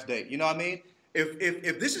regular ass date. You know what I mean?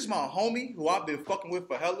 If this is my homie who I've been fucking with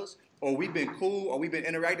for hellas, or we've been cool, or we've been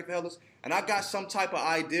interacting for hellas, and I got some type of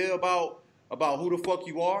idea about who the fuck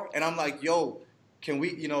you are, and I'm like, yo. Can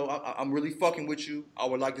we, I'm really fucking with you. I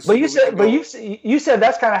would like to see. You said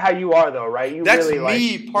that's kind of how you are, though, right? That's really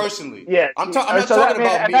me personally. Yeah, I'm not talking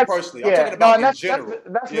about me personally. I'm talking about in general.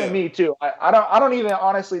 That's been me too. I don't even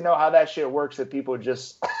honestly know how that shit works. If people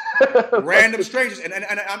just random strangers, and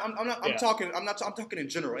I'm talking in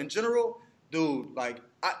general. In general, dude, like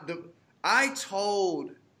I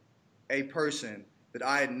told a person that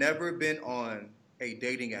I had never been on a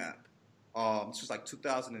dating app. This was like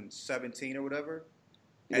 2017 or whatever.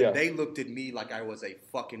 And they looked at me like I was a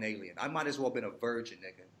fucking alien. I might as well have been a virgin,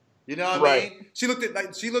 nigga. You know what I mean? She looked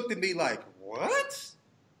at me like, what?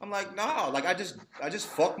 I'm like, nah, like I just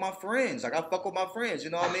fuck my friends. Like I fuck with my friends,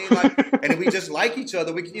 you know what I mean? Like, and we just like each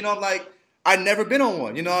other. We, like I'd never been on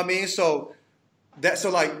one, you know what I mean? So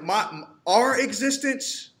our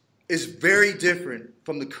existence is very different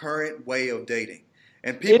from the current way of dating.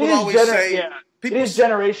 And people always say, It is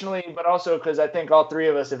generationally, but also because I think all three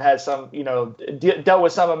of us have had some, dealt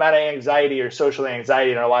with some amount of anxiety or social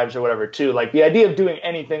anxiety in our lives or whatever too. Like the idea of doing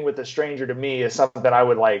anything with a stranger to me is something I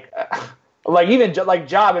would like. Like even like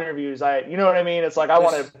job interviews, you know what I mean? It's like I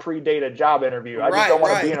want to predate a job interview. I just don't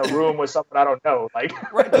want to be in a room with someone I don't know. Like,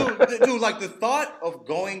 dude, like the thought of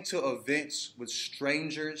going to events with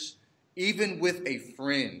strangers, even with a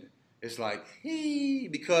friend, is like,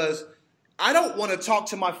 because I don't want to talk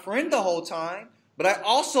to my friend the whole time, but I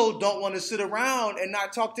also don't want to sit around and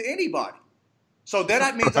not talk to anybody. So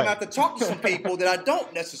that means I have to talk to some people that I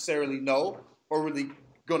don't necessarily know or really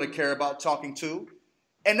going to care about talking to.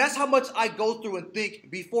 And that's how much I go through and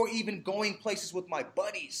think before even going places with my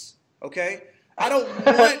buddies, okay? I don't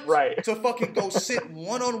want to fucking go sit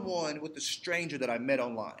one-on-one with a stranger that I met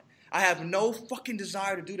online. I have no fucking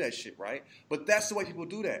desire to do that shit, right? But that's the way people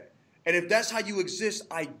do that. And if that's how you exist,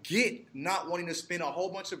 I get not wanting to spend a whole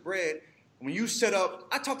bunch of bread. When you set up,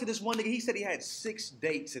 I talked to this one nigga, he said he had 6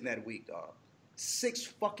 dates in that week, dog. 6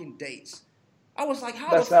 fucking dates. I was like,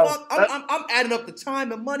 how the fuck? I'm adding up the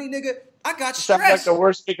time and money, nigga. I got stressed. Sounds like the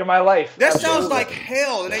worst week of my life. That sounds like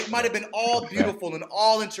hell. And they might have been all beautiful and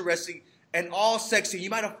all interesting and all sexy.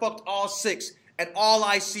 You might have fucked all 6. And all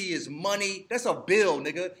I see is money. That's a bill,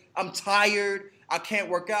 nigga. I'm tired. I can't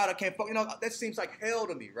work out. I can't fuck. That seems like hell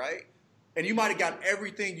to me, right? And you might have got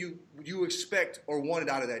everything you expect or wanted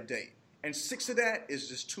out of that date. And 6 of that is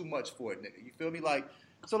just too much for it, nigga. You feel me? Like,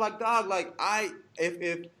 so like, dog, like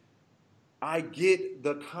if I get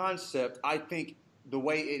the concept, I think the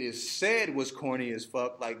way it is said was corny as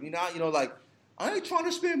fuck. Like, like, I ain't trying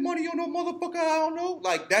to spend money on no motherfucker I don't know.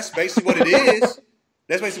 Like, that's basically what it is.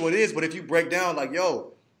 That's basically what it is. But if you break down, like,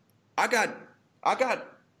 yo, I got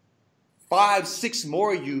 5, 6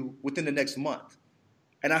 more of you within the next month.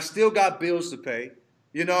 And I still got bills to pay.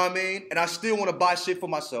 You know what I mean? And I still want to buy shit for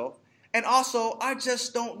myself. And also, I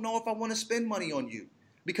just don't know if I want to spend money on you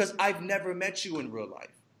because I've never met you in real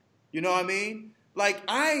life. You know what I mean? Like,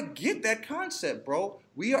 I get that concept, bro.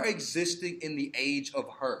 We are existing in the age of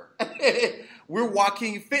her. We're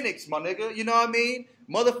Joaquin Phoenix, my nigga. You know what I mean?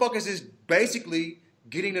 Motherfuckers is basically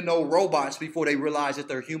getting to know robots before they realize that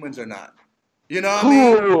they're humans or not. You know what I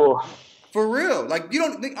mean? For real. Like, you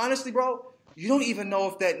don't think, honestly, bro, you don't even know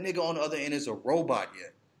if that nigga on the other end is a robot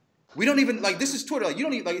yet. We don't even, like, this is Twitter. Like, you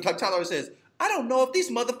don't even, like Tyler says, I don't know if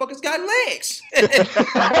these motherfuckers got legs.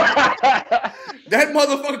 That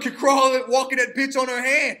motherfucker could crawl and walk in that bitch on her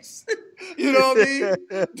hands. You know what I mean?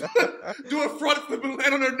 Do a front flip and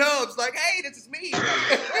land on her nubs. Like, hey, this is me.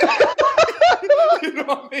 You know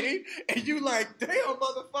what I mean? And you like, damn,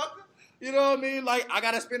 motherfucker. You know what I mean? Like, I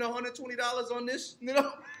got to spend $120 on this,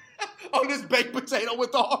 on this baked potato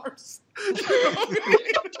with arms. You know what I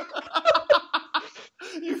mean?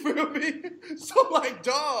 You feel me? So, like,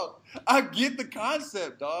 dog, I get the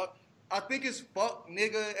concept, dog. I think it's fuck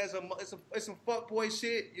nigga it's some fuck boy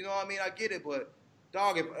shit. You know what I mean? I get it, but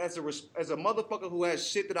dog, as a motherfucker who has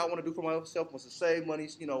shit that I want to do for myself, wants to save money,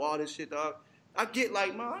 all this shit, dog. I get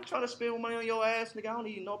like, man, I'm trying to spend money on your ass, nigga. I don't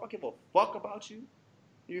even know if I give a fuck about you.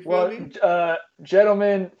 You feel me?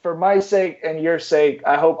 Gentlemen, for my sake and your sake,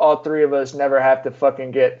 I hope all 3 of us never have to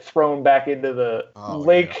fucking get thrown back into the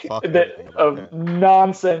lake of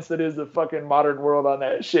nonsense that is the fucking modern world on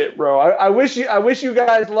that shit, bro. I wish you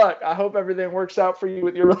guys luck. I hope everything works out for you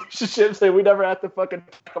with your relationships and we never have to fucking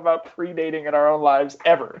talk about predating in our own lives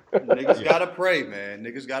ever. Niggas gotta pray, man.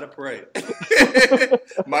 Niggas gotta pray.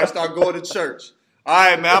 Might start going to church. All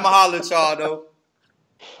right, man. I'ma holler at y'all though.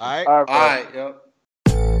 All right, yep.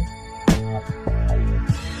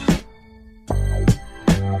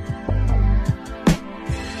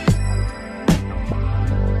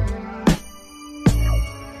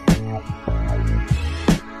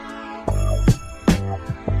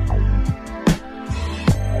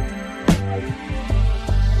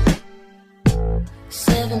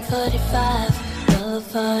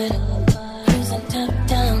 Boulevard, cruising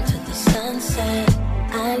down to the sunset.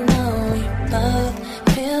 I know we both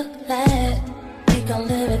feel glad we gon'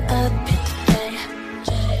 live it up here today.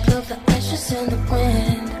 Blow the ashes in the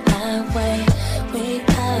wind, I wait, we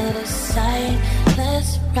out of sight.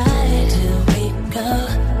 Let's ride till we go.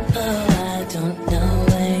 Oh, I don't know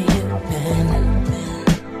where you've been.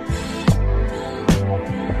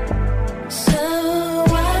 So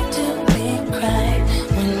why do we cry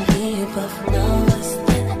when we both know it's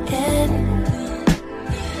the end?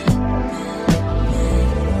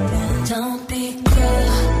 Don't be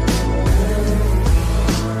cruel,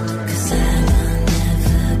 'cause I will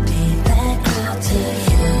never be that cruel to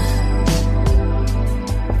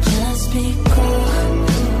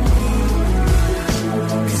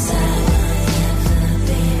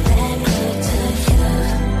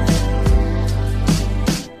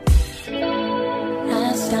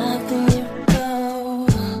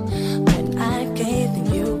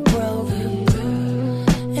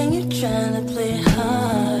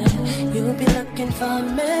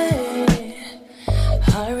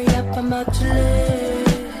I'm out too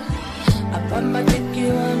late. I bought my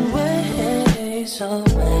ticket one way, so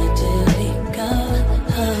where did